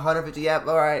 yeah, no, 150, yep,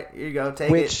 all right, here you go,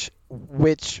 take it.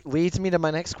 Which leads me to my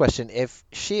next question. If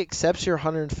she accepts your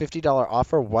 $150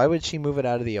 offer, why would she move it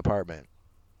out of the apartment?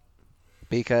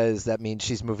 Because that means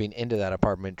she's moving into that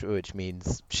apartment, which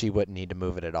means she wouldn't need to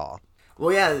move it at all.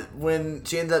 Well, yeah, when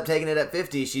she ends up taking it at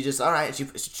 50, she just, all right,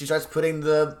 she starts putting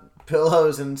the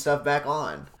pillows and stuff back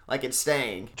on, like it's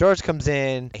staying. George comes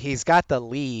in, he's got the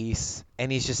lease,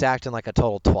 and he's just acting like a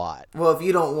total twat. Well, if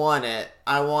you don't want it,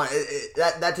 I want it.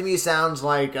 That to me sounds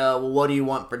like, well, what do you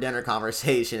want for dinner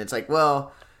conversation? It's like,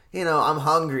 well, I'm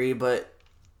hungry, but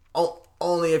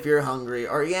only if you're hungry.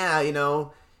 Or yeah, you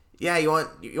want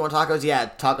tacos? Yeah,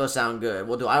 tacos sound good.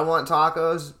 Well, do I want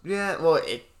tacos? Yeah, well,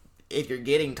 if you're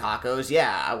getting tacos,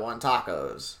 yeah, I want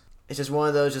tacos. It's just one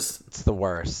of those It's the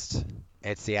worst.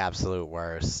 It's the absolute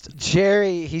worst.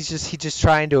 Jerry, he's just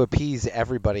trying to appease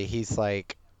everybody. He's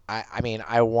like, I mean,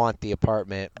 I want the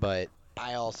apartment, but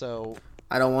I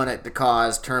don't want it to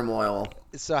cause turmoil.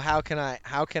 So how can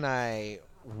I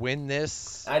win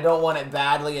this? I don't want it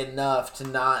badly enough to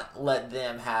not let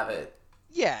them have it.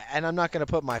 Yeah, and I'm not going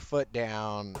to put my foot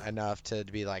down enough to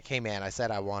be like, hey man, I said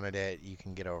I wanted it. You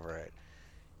can get over it.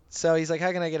 So he's like,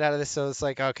 how can I get out of this? So it's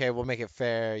like, okay, we'll make it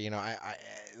fair. I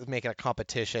make it a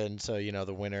competition. So,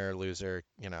 the winner, loser,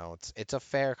 it's a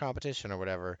fair competition or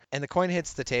whatever. And the coin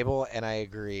hits the table, and I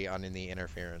agree on in the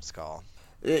interference call.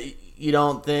 You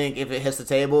don't think if it hits the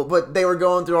table, but they were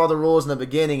going through all the rules in the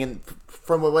beginning, and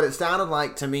from what it sounded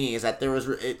like to me is that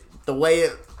the way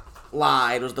it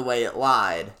lied was the way it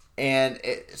lied. And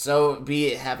so be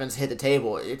it happens to hit the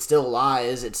table, it still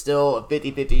lies. It's still a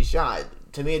 50-50 shot.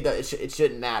 To me, it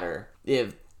shouldn't matter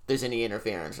if there's any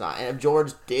interference or not. And if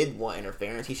George did want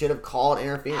interference, he should have called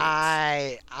interference.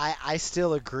 I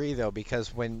still agree though,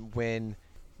 because when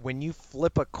you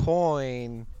flip a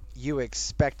coin, you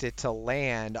expect it to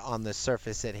land on the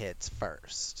surface it hits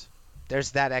first.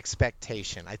 There's that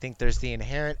expectation. I think there's the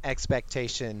inherent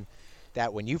expectation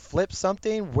that when you flip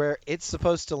something, where it's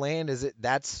supposed to land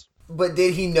that's. But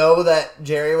did he know that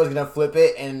Jerry was going to flip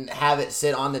it and have it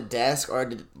sit on the desk, or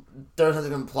did there was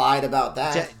something implied about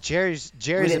that? Jerry's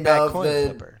a bad coin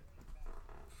flipper.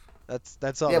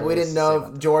 That's all. Yeah, but we didn't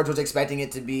know if George was expecting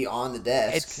it to be on the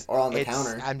desk or on the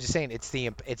counter. I'm just saying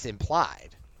it's implied.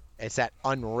 It's that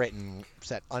unwritten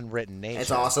nature.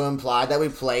 It's also implied that we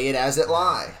play it as it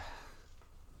lie.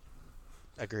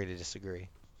 Agree to disagree.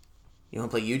 You want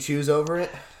to play You Choose over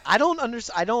it? I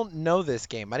don't know this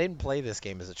game. I didn't play this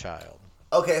game as a child.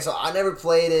 Okay, so I never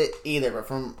played it either, but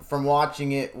from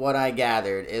watching it, what I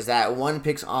gathered is that one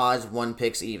picks odds, one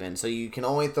picks even. So you can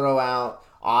only throw out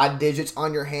odd digits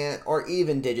on your hand or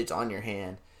even digits on your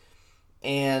hand.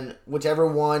 And whichever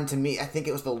one, to me, I think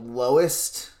it was the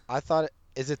lowest. I thought,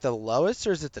 is it the lowest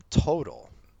or is it the total?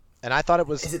 And I thought it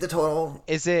was... Is it the total?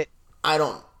 Is it... I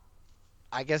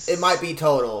guess... It might be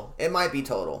total.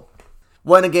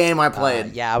 Wasn't a game I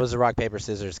played. Yeah, I was a rock paper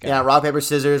scissors guy. Yeah, rock paper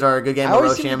scissors are a good game. I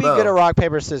always seem to be good at rock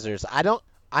paper scissors. I don't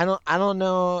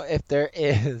know if there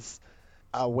is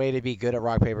a way to be good at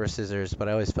rock paper scissors, but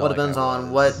I always felt. Well, it depends on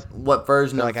what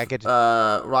version of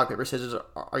rock paper scissors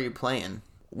are you playing?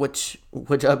 Which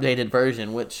updated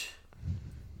version?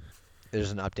 There's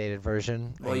an updated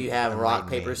version. Well, you have rock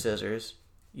paper scissors.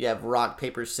 You have rock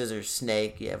paper scissors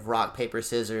Snake. You have rock paper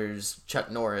scissors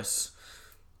Chuck Norris.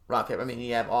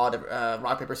 You have all the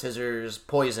rock, paper, scissors,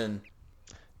 Poison.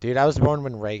 Dude, I was born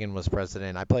when Reagan was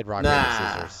president. I played rock,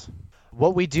 paper, scissors.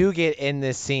 What we do get in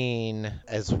this scene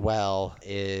as well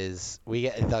is we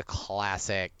get the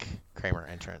classic Kramer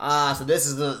entrance. So this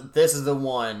is the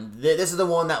one. This is the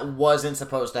one that wasn't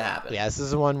supposed to happen. Yeah, this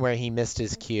is the one where he missed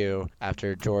his cue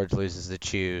after George loses the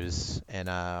choose and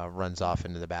runs off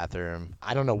into the bathroom.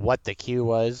 I don't know what the cue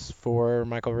was for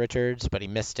Michael Richards, but he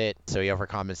missed it, so he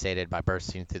overcompensated by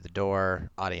bursting through the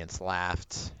door. Audience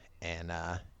laughed, and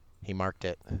he marked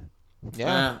it.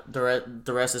 Yeah. The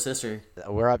rest is history.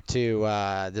 We're up to,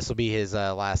 this will be his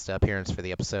last appearance for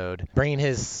the episode, bringing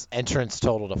his entrance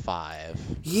total to 5.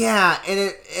 Yeah,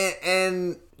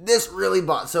 and this really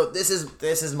so this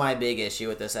is my big issue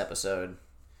with this episode.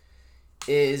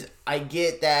 Is I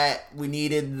get that we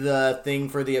needed the thing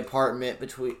for the apartment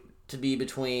to be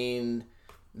between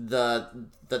the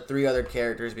 3 other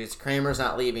characters, because Kramer's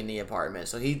not leaving the apartment,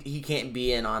 so he can't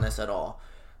be in on this at all.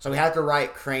 So we have to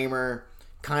write Kramer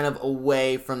kind of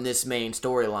away from this main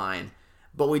storyline,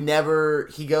 but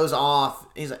he goes off.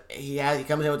 He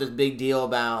comes in with this big deal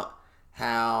about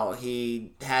how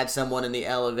he had someone in the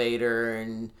elevator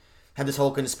and had this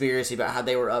whole conspiracy about how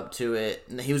they were up to it,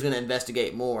 and he was going to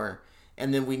investigate more.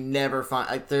 And then we never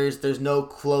find there's no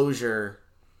closure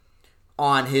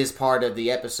on his part of the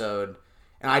episode,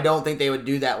 and I don't think they would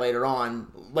do that later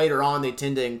on. Later on, they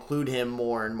tend to include him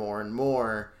more and more and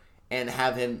more, and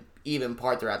have him even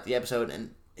part throughout the episode,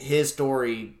 and his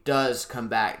story does come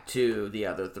back to the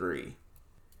other 3.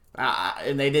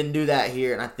 And they didn't do that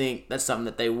here, and I think that's something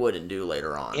that they wouldn't do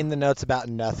later on. In the notes about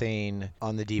nothing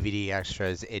on the DVD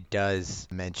extras, it does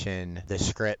mention the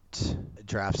script,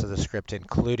 drafts of the script,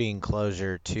 including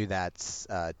closure to that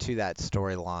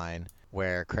storyline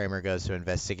where Kramer goes to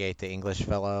investigate the English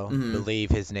fellow. I believe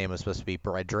his name was supposed to be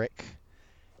Bredrick.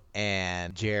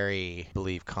 And Jerry, I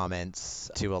believe, comments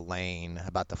to Elaine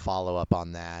about the follow-up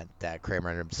on that Kramer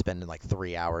ended up spending like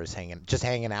 3 hours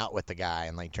hanging out with the guy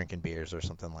and like drinking beers or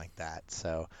something like that.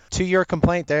 So to your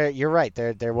complaint there, you're right.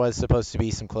 There was supposed to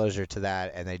be some closure to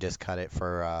that, and they just cut it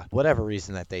for whatever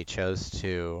reason that they chose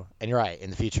to. And you're right. In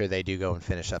the future, they do go and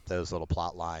finish up those little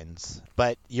plot lines.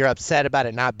 But you're upset about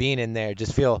it not being in there.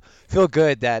 Just feel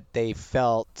good that they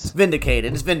felt... It's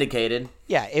vindicated. It's vindicated.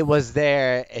 Yeah, it was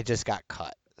there. It just got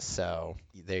cut. So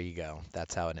there you go.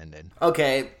 That's how it ended.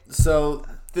 Okay, so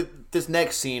this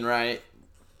next scene, right?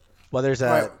 Well, there's a.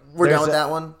 All right, we're done with that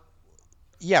one.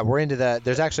 Yeah, we're into the.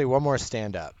 There's actually one more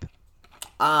stand up.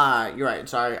 You're right.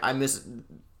 Sorry, I missed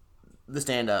the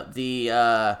stand up. The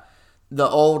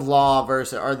old law or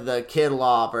the kid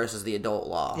law versus the adult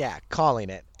law. Yeah,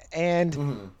 calling it.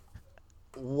 And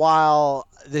while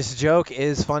this joke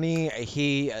is funny,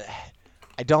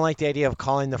 I don't like the idea of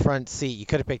calling the front seat. You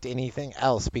could have picked anything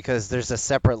else because there's a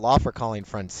separate law for calling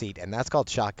front seat, and that's called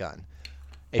shotgun.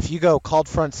 If you go called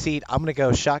front seat, I'm gonna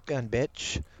go shotgun,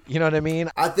 bitch. You know what I mean?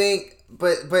 I think,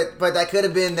 but that could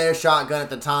have been their shotgun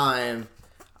at the time.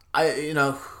 Who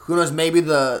knows? Maybe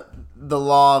the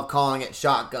law of calling it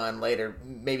shotgun later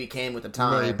maybe came with the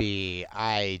time. Maybe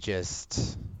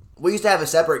we used to have a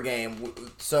separate game,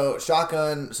 so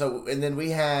shotgun. So and then we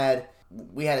had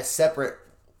a separate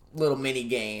little mini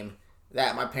game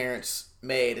that my parents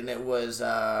made, and it was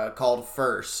called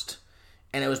First,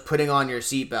 and it was putting on your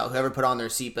seatbelt. Whoever put on their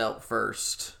seatbelt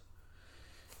first,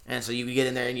 and so you could get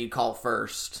in there and you'd call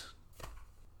first.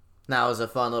 That was a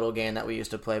fun little game that we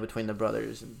used to play between the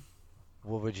brothers. And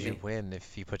what would you win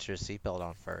if you put your seatbelt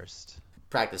on first?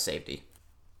 Practice safety.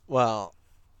 Well,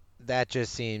 that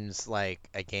just seems like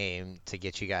a game to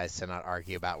get you guys to not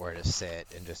argue about where to sit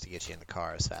and just to get you in the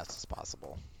car as fast as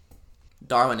possible.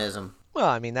 Darwinism. Well,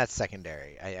 I mean, that's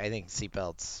secondary. I think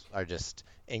seatbelts are just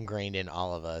ingrained in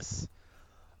all of us.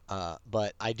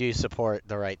 But I do support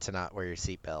the right to not wear your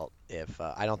seatbelt.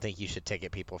 I don't think you should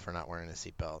ticket people for not wearing a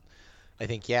seatbelt. I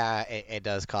think, it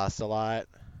does cost a lot.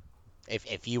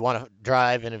 If you want to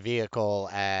drive in a vehicle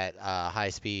at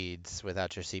high speeds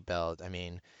without your seatbelt, I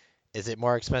mean, is it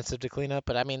more expensive to clean up?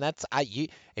 But I mean,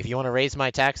 if you want to raise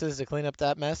my taxes to clean up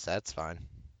that mess, that's fine.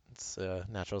 It's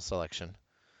natural selection.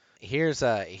 Here's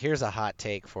a hot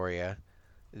take for you.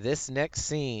 This next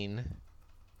scene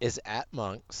is at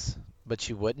Monk's, but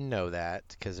you wouldn't know that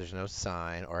because there's no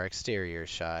sign or exterior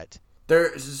shot. You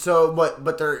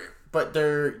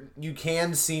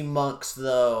can see Monk's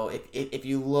though if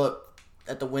you look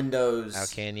at the windows. How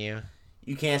can you?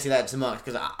 You can't see that it's Monk's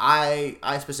because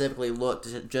I specifically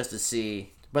looked just to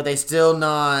see, but they still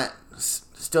not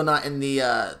in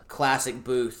the classic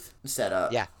booth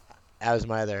setup. Yeah. That was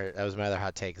my other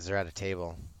hot take, because they're at a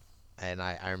table, and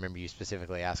I remember you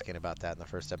specifically asking about that in the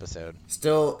first episode.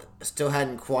 Still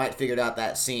hadn't quite figured out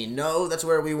that scene. No, that's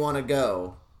where we want to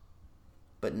go,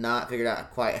 but not figured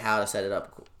out quite how to set it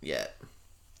up yet.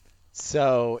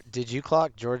 So, did you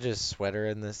clock George's sweater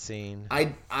in this scene?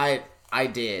 I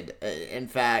did. In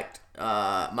fact,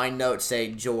 my notes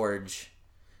say George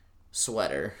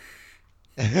sweater.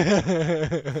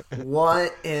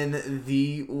 What in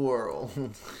the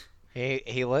world?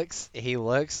 He looks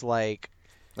like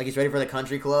he's ready for the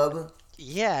country club.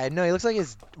 Yeah, no, he looks like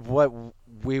what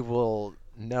we will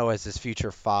know as his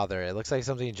future father. It looks like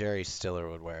something Jerry Stiller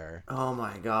would wear. Oh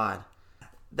my god,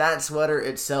 that sweater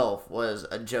itself was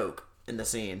a joke in the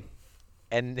scene.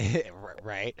 And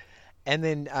right. And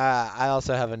then I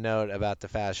also have a note about the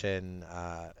fashion.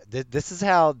 This is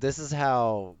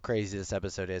how crazy this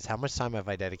episode is. How much time have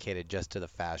I dedicated just to the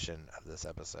fashion of this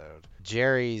episode?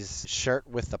 Jerry's shirt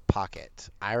with the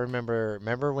pocket. I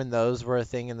remember when those were a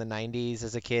thing in the 90s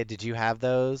as a kid. Did you have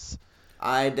those?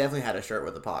 I definitely had a shirt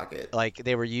with a pocket. Like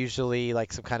they were usually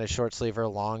like some kind of short sleeve or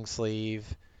long sleeve.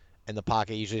 And the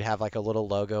pocket usually have like a little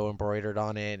logo embroidered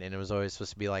on it. And it was always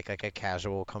supposed to be like a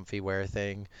casual, comfy wear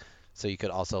thing. So you could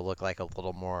also look like a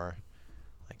little more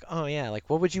like, oh yeah, like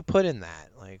what would you put in that?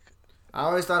 Like, I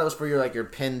always thought it was for your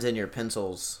pens and your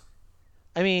pencils.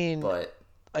 I mean, but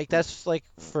like that's like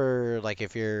for like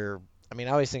if you're, I mean,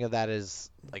 I always think of that as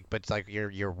like, but like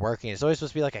you're working. It's always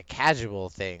supposed to be like a casual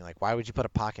thing. Like, why would you put a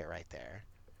pocket right there?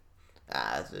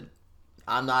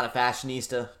 I'm not a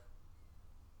fashionista.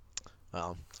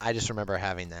 Well, I just remember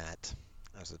having that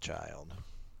as a child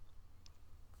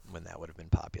when that would have been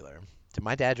popular. Did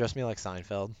my dad dress me like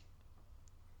Seinfeld?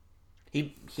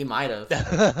 He might have.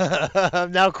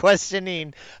 I'm now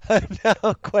questioning. I'm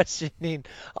now questioning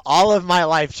all of my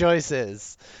life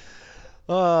choices.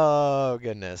 Oh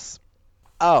goodness.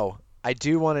 Oh, I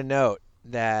do want to note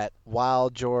that while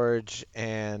George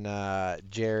and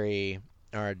Jerry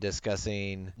are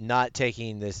discussing not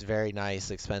taking this very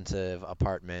nice, expensive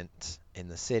apartment in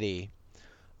the city,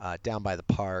 down by the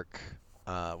park,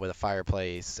 with a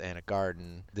fireplace and a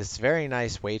garden, this very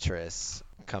nice waitress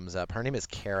comes up. Her name is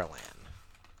Carolyn.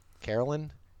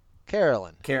 Carolyn?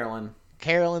 Carolyn. Carolyn.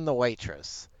 Carolyn the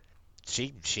waitress.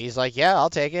 She's like, yeah,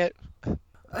 I'll take it.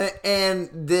 And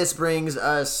this brings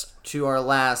us to our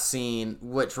last scene,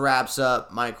 which wraps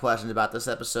up my questions about this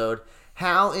episode.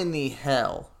 How in the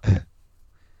hell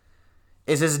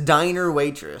is this diner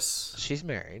waitress? She's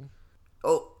married.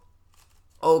 Oh,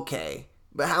 okay.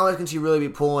 But how much can she really be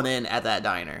pulling in at that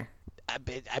diner?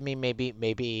 I mean,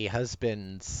 maybe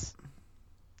husband's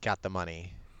got the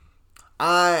money.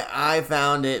 I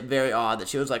found it very odd that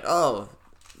she was like, "Oh,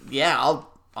 yeah,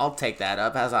 I'll take that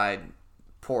up as I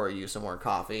pour you some more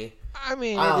coffee." I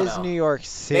mean, I it don't is know. New York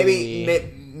City.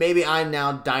 Maybe I'm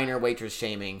now diner waitress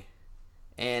shaming,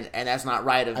 and that's not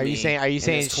right of me. Are you saying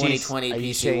in this 2020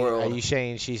 PC world? Are you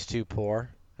saying she's too poor?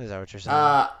 Is that what you're saying?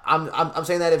 I'm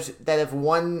saying that if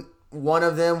one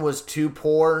of them was too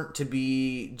poor to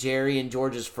be Jerry and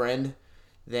George's friend,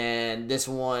 then this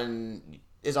one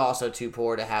is also too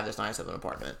poor to have this nice of an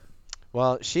apartment.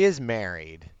 Well, she is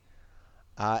married.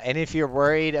 And if you're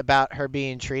worried about her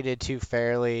being treated too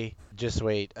fairly, just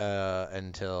wait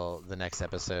until the next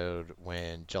episode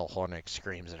when Joel Hornick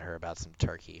screams at her about some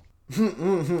turkey.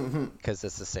 Because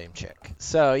it's the same chick.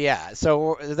 So, yeah.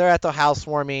 So they're at the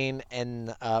housewarming,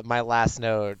 and my last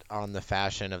note on the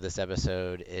fashion of this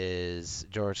episode is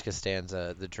George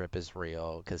Costanza, the drip is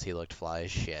real, because he looked fly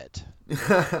as shit.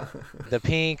 The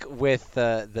pink with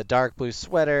the dark blue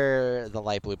sweater, the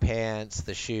light blue pants,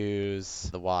 the shoes,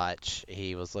 the watch.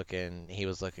 He was looking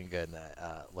good.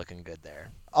 Looking good there.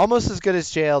 Almost as good as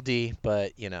JLD,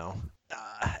 but you know,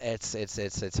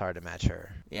 it's hard to match her.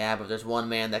 Yeah, but there's one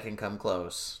man that can come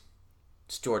close.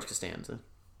 It's George Costanza.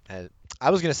 I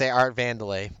was gonna say Art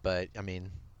Vandelay, but I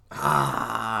mean,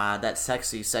 that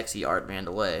sexy Art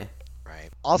Vandelay. right.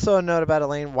 Also a note about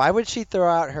Elaine: why would she throw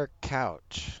out her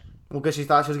couch? Well, because she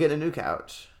thought she was getting a new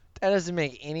couch. That doesn't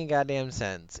make any goddamn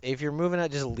sense. If you're moving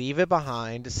out, just leave it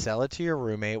behind, sell it to your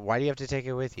roommate. Why do you have to take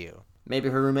it with you? Maybe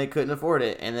her roommate couldn't afford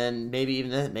it, and then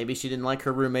maybe she didn't like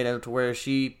her roommate enough to where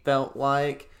she felt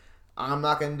like, I'm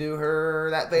not going to do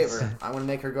her that favor. I want to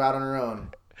make her go out on her own.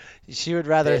 She would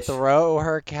rather Bitch. throw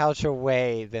her couch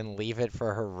away than leave it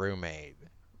for her roommate.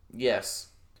 Yes.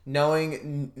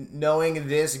 Knowing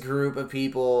this group of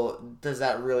people, does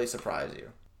that really surprise you?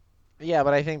 Yeah,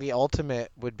 but I think the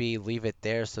ultimate would be leave it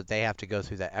there so they have to go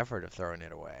through the effort of throwing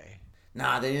it away.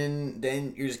 Nah,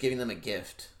 then you're just giving them a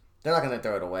gift. They're not going to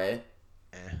throw it away.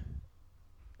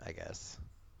 I guess.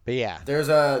 But yeah. There's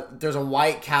a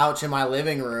white couch in my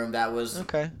living room that was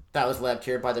Okay. left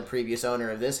here by the previous owner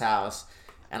of this house,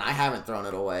 and I haven't thrown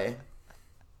it away.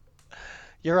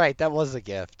 You're right, that was a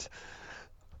gift.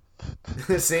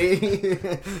 See?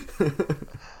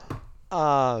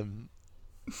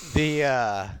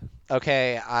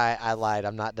 Okay, I lied.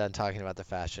 I'm not done talking about the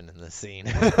fashion in this scene.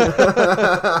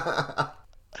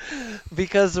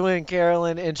 Because when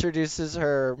Carolyn introduces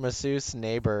her masseuse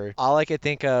neighbor, all I could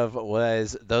think of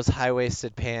was those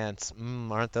high-waisted pants.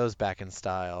 Aren't those back in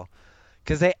style?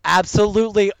 Because they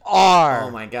absolutely are.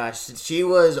 Oh my gosh, she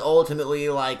was ultimately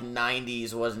like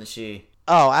 90s, wasn't she?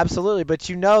 Oh, absolutely. But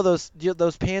you know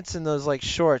those pants and those like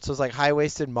shorts, those like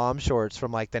high-waisted mom shorts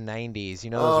from like the 90s. You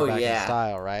know those Oh, are back yeah. in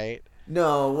style, right?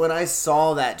 No, when I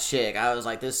saw that chick, I was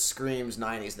like, this screams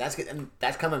 90s.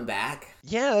 That's coming back?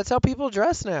 Yeah, that's how people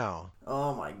dress now.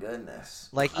 Oh my goodness.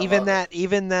 Like I even love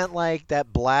that like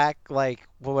that black like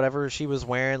whatever she was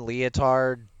wearing,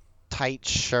 leotard tight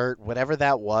shirt, whatever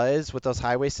that was with those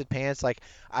high-waisted pants, like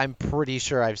I'm pretty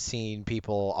sure I've seen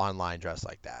people online dressed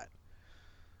like that.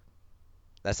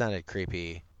 That sounded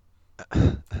creepy.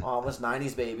 all this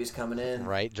 90s babies coming in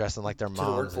Right? Dressing like their to the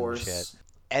moms and workforce. shit.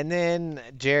 And then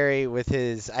Jerry with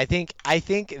his I think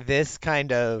this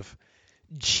kind of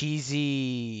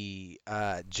cheesy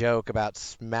joke about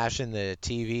smashing the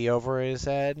TV over his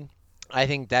head, I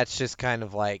think that's just kind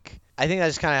of like I think that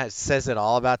just kind of says it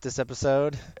all about this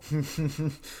episode.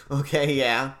 Okay,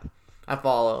 yeah. I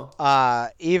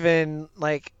follow. Even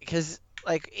like cuz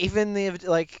like even the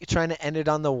like trying to end it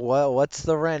on the what's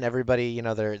the rent? Everybody, you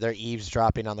know, they're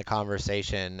eavesdropping on the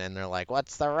conversation and they're like,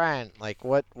 "What's the rent?" Like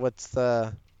what's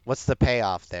the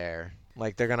payoff there?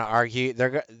 Like they're gonna argue.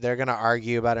 They're gonna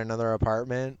argue about another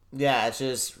apartment. Yeah, it's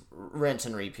just rinse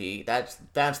and repeat.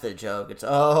 That's the joke. It's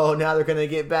now they're gonna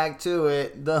get back to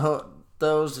it.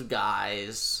 Those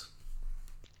guys.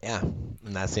 Yeah,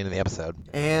 in that scene of the episode.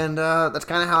 And that's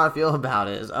kind of how I feel about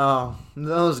it. Is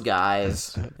those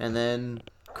guys, and then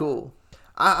cool.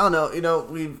 I don't know. You know,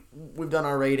 we've done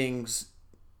our ratings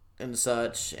and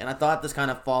such, and I thought this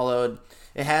kind of followed.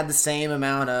 It had the same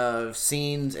amount of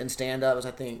scenes and stand-up as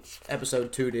I think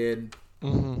episode 2 did.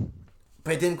 Mm-hmm.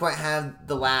 But it didn't quite have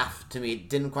the laugh to me. It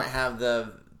didn't quite have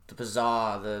the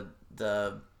bizarre,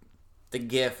 the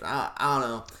gift. I don't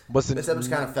know. This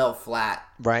episode kind of fell flat.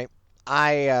 Right.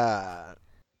 I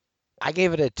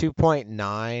gave it a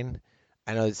 2.9.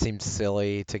 I know it seems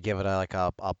silly to give it a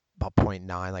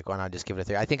 0.9. Like, why not just give it a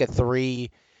 3? I think a 3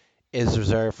 is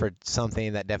reserved for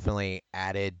something that definitely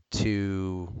added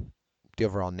to the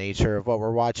overall nature of what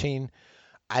we're watching.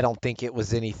 I don't think it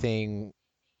was anything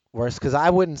worse, because I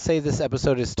wouldn't say this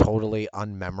episode is totally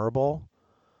unmemorable.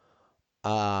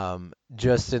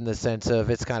 Just in the sense of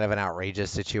it's kind of an outrageous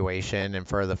situation, and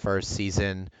for the first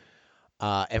season,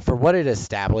 and for what it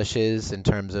establishes in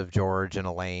terms of George and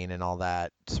Elaine and all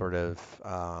that sort of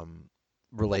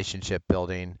relationship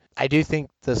building, I do think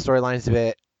the storyline is a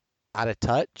bit out of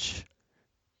touch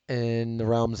in the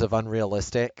realms of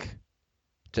unrealistic.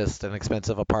 Just an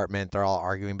expensive apartment. They're all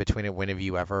arguing between it. When have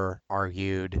you ever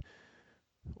argued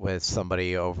with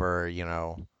somebody over,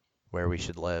 where we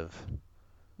should live?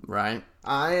 Right.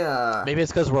 Maybe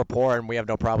it's because we're poor and we have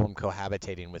no problem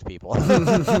cohabitating with people.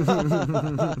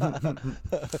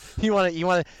 you want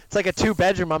to? It's like a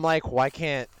 2-bedroom. I'm like, why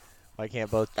can't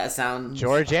both That sounds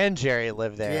George and Jerry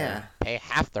live there? Yeah. Pay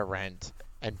half the rent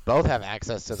and both have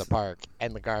access to the park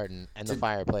and the garden and the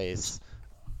fireplace.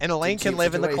 And Elaine can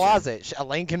live in the closet.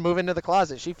 Elaine can move into the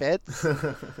closet. She fits.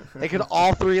 They could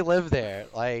all 3 live there.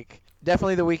 Like,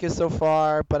 definitely the weakest so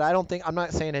far, but I'm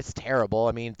not saying it's terrible.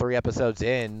 I mean, 3 episodes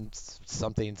in,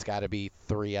 something's got to be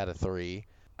 3 out of 3.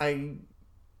 I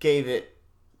gave it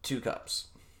 2 cups.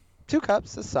 2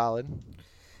 cups is solid.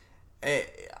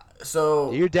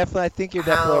 So I think you're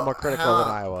definitely more critical than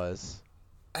I was.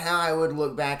 How I would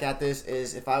look back at this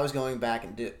is if I was going back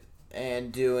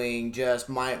and doing just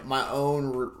my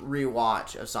own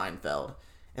rewatch of Seinfeld.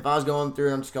 If I was going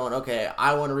through, I'm just going, okay,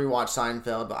 I want to rewatch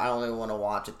Seinfeld, but I only want to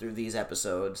watch it through these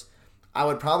episodes. I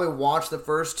would probably watch the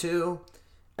first 2,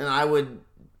 and I would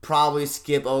probably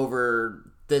skip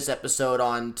over this episode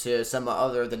on to some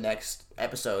other the next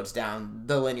episodes down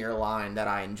the linear line that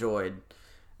I enjoyed.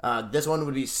 This one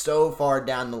would be so far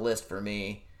down the list for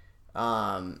me.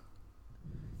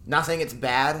 Not saying it's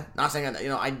bad. Not saying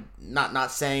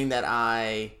not saying that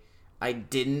I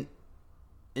didn't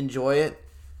enjoy it.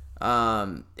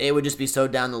 It would just be so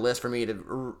down the list for me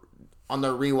on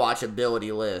the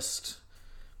rewatchability list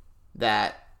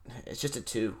that it's just a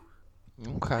 2.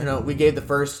 Okay. We gave the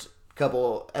first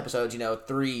couple episodes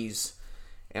 3s,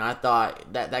 and I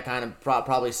thought that kind of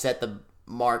probably set the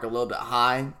mark a little bit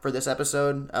high for this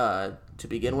episode to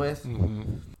begin with.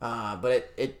 Mm-hmm.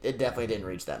 But it definitely didn't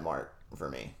reach that mark for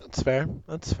me. That's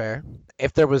fair.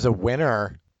 If there was a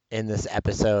winner in this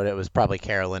episode, it was probably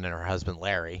Carolyn and her husband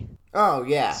Larry. Oh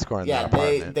yeah, Scoring yeah. that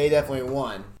apartment. They definitely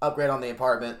won. Upgrade on the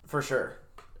apartment for sure.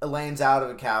 Elaine's out of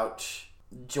the couch.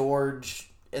 George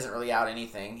isn't really out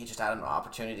anything. He just had an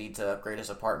opportunity to upgrade his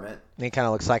apartment. He kind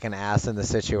of looks like an ass in the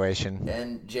situation.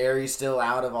 And Jerry's still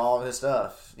out of all of his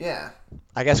stuff. Yeah.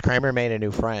 I guess Kramer made a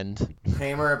new friend.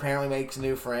 Kramer apparently makes a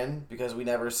new friend because we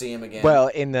never see him again. Well,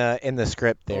 in the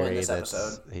script theory, in this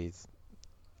episode. He's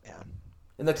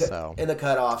in the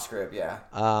cut-off script, yeah.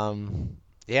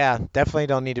 Yeah, definitely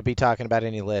don't need to be talking about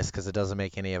any list because it doesn't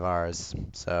make any of ours.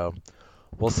 So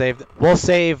we'll save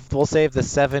the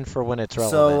 7 for when it's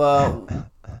relevant. So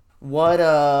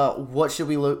what should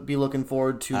we be looking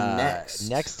forward to next?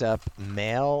 Next up,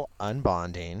 male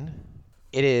unbonding.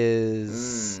 It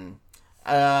is.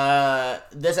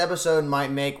 This episode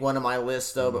might make one of my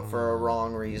lists though, but for a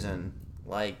wrong reason.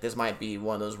 Like this might be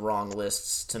one of those wrong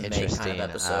lists to make kind of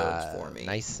episodes for me.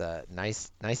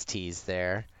 Nice tease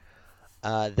there.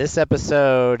 This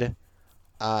episode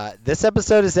is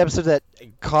the episode that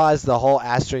caused the whole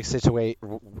asterisk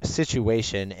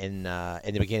situation in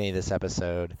the beginning of this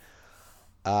episode.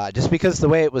 Just because the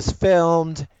way it was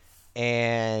filmed,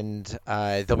 and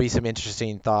there'll be some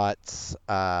interesting thoughts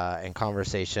and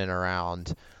conversation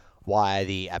around why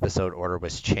the episode order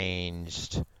was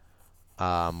changed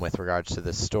with regards to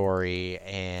the story,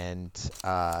 and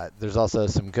there's also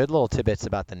some good little tidbits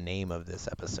about the name of this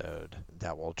episode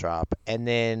that will drop. And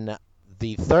then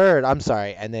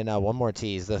one more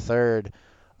tease. The third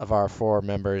of our 4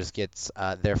 members gets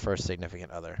their first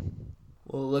significant other.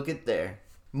 Well, look at there.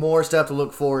 More stuff to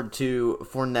look forward to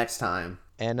for next time.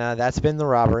 And that's been The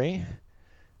Robbery.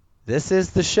 This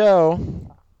is the show.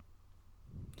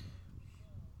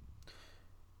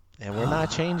 And we're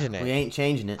not changing it. We ain't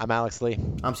changing it. I'm Alex Lee.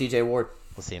 I'm CJ Ward.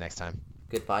 We'll see you next time.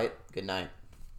 Good fight. Good night.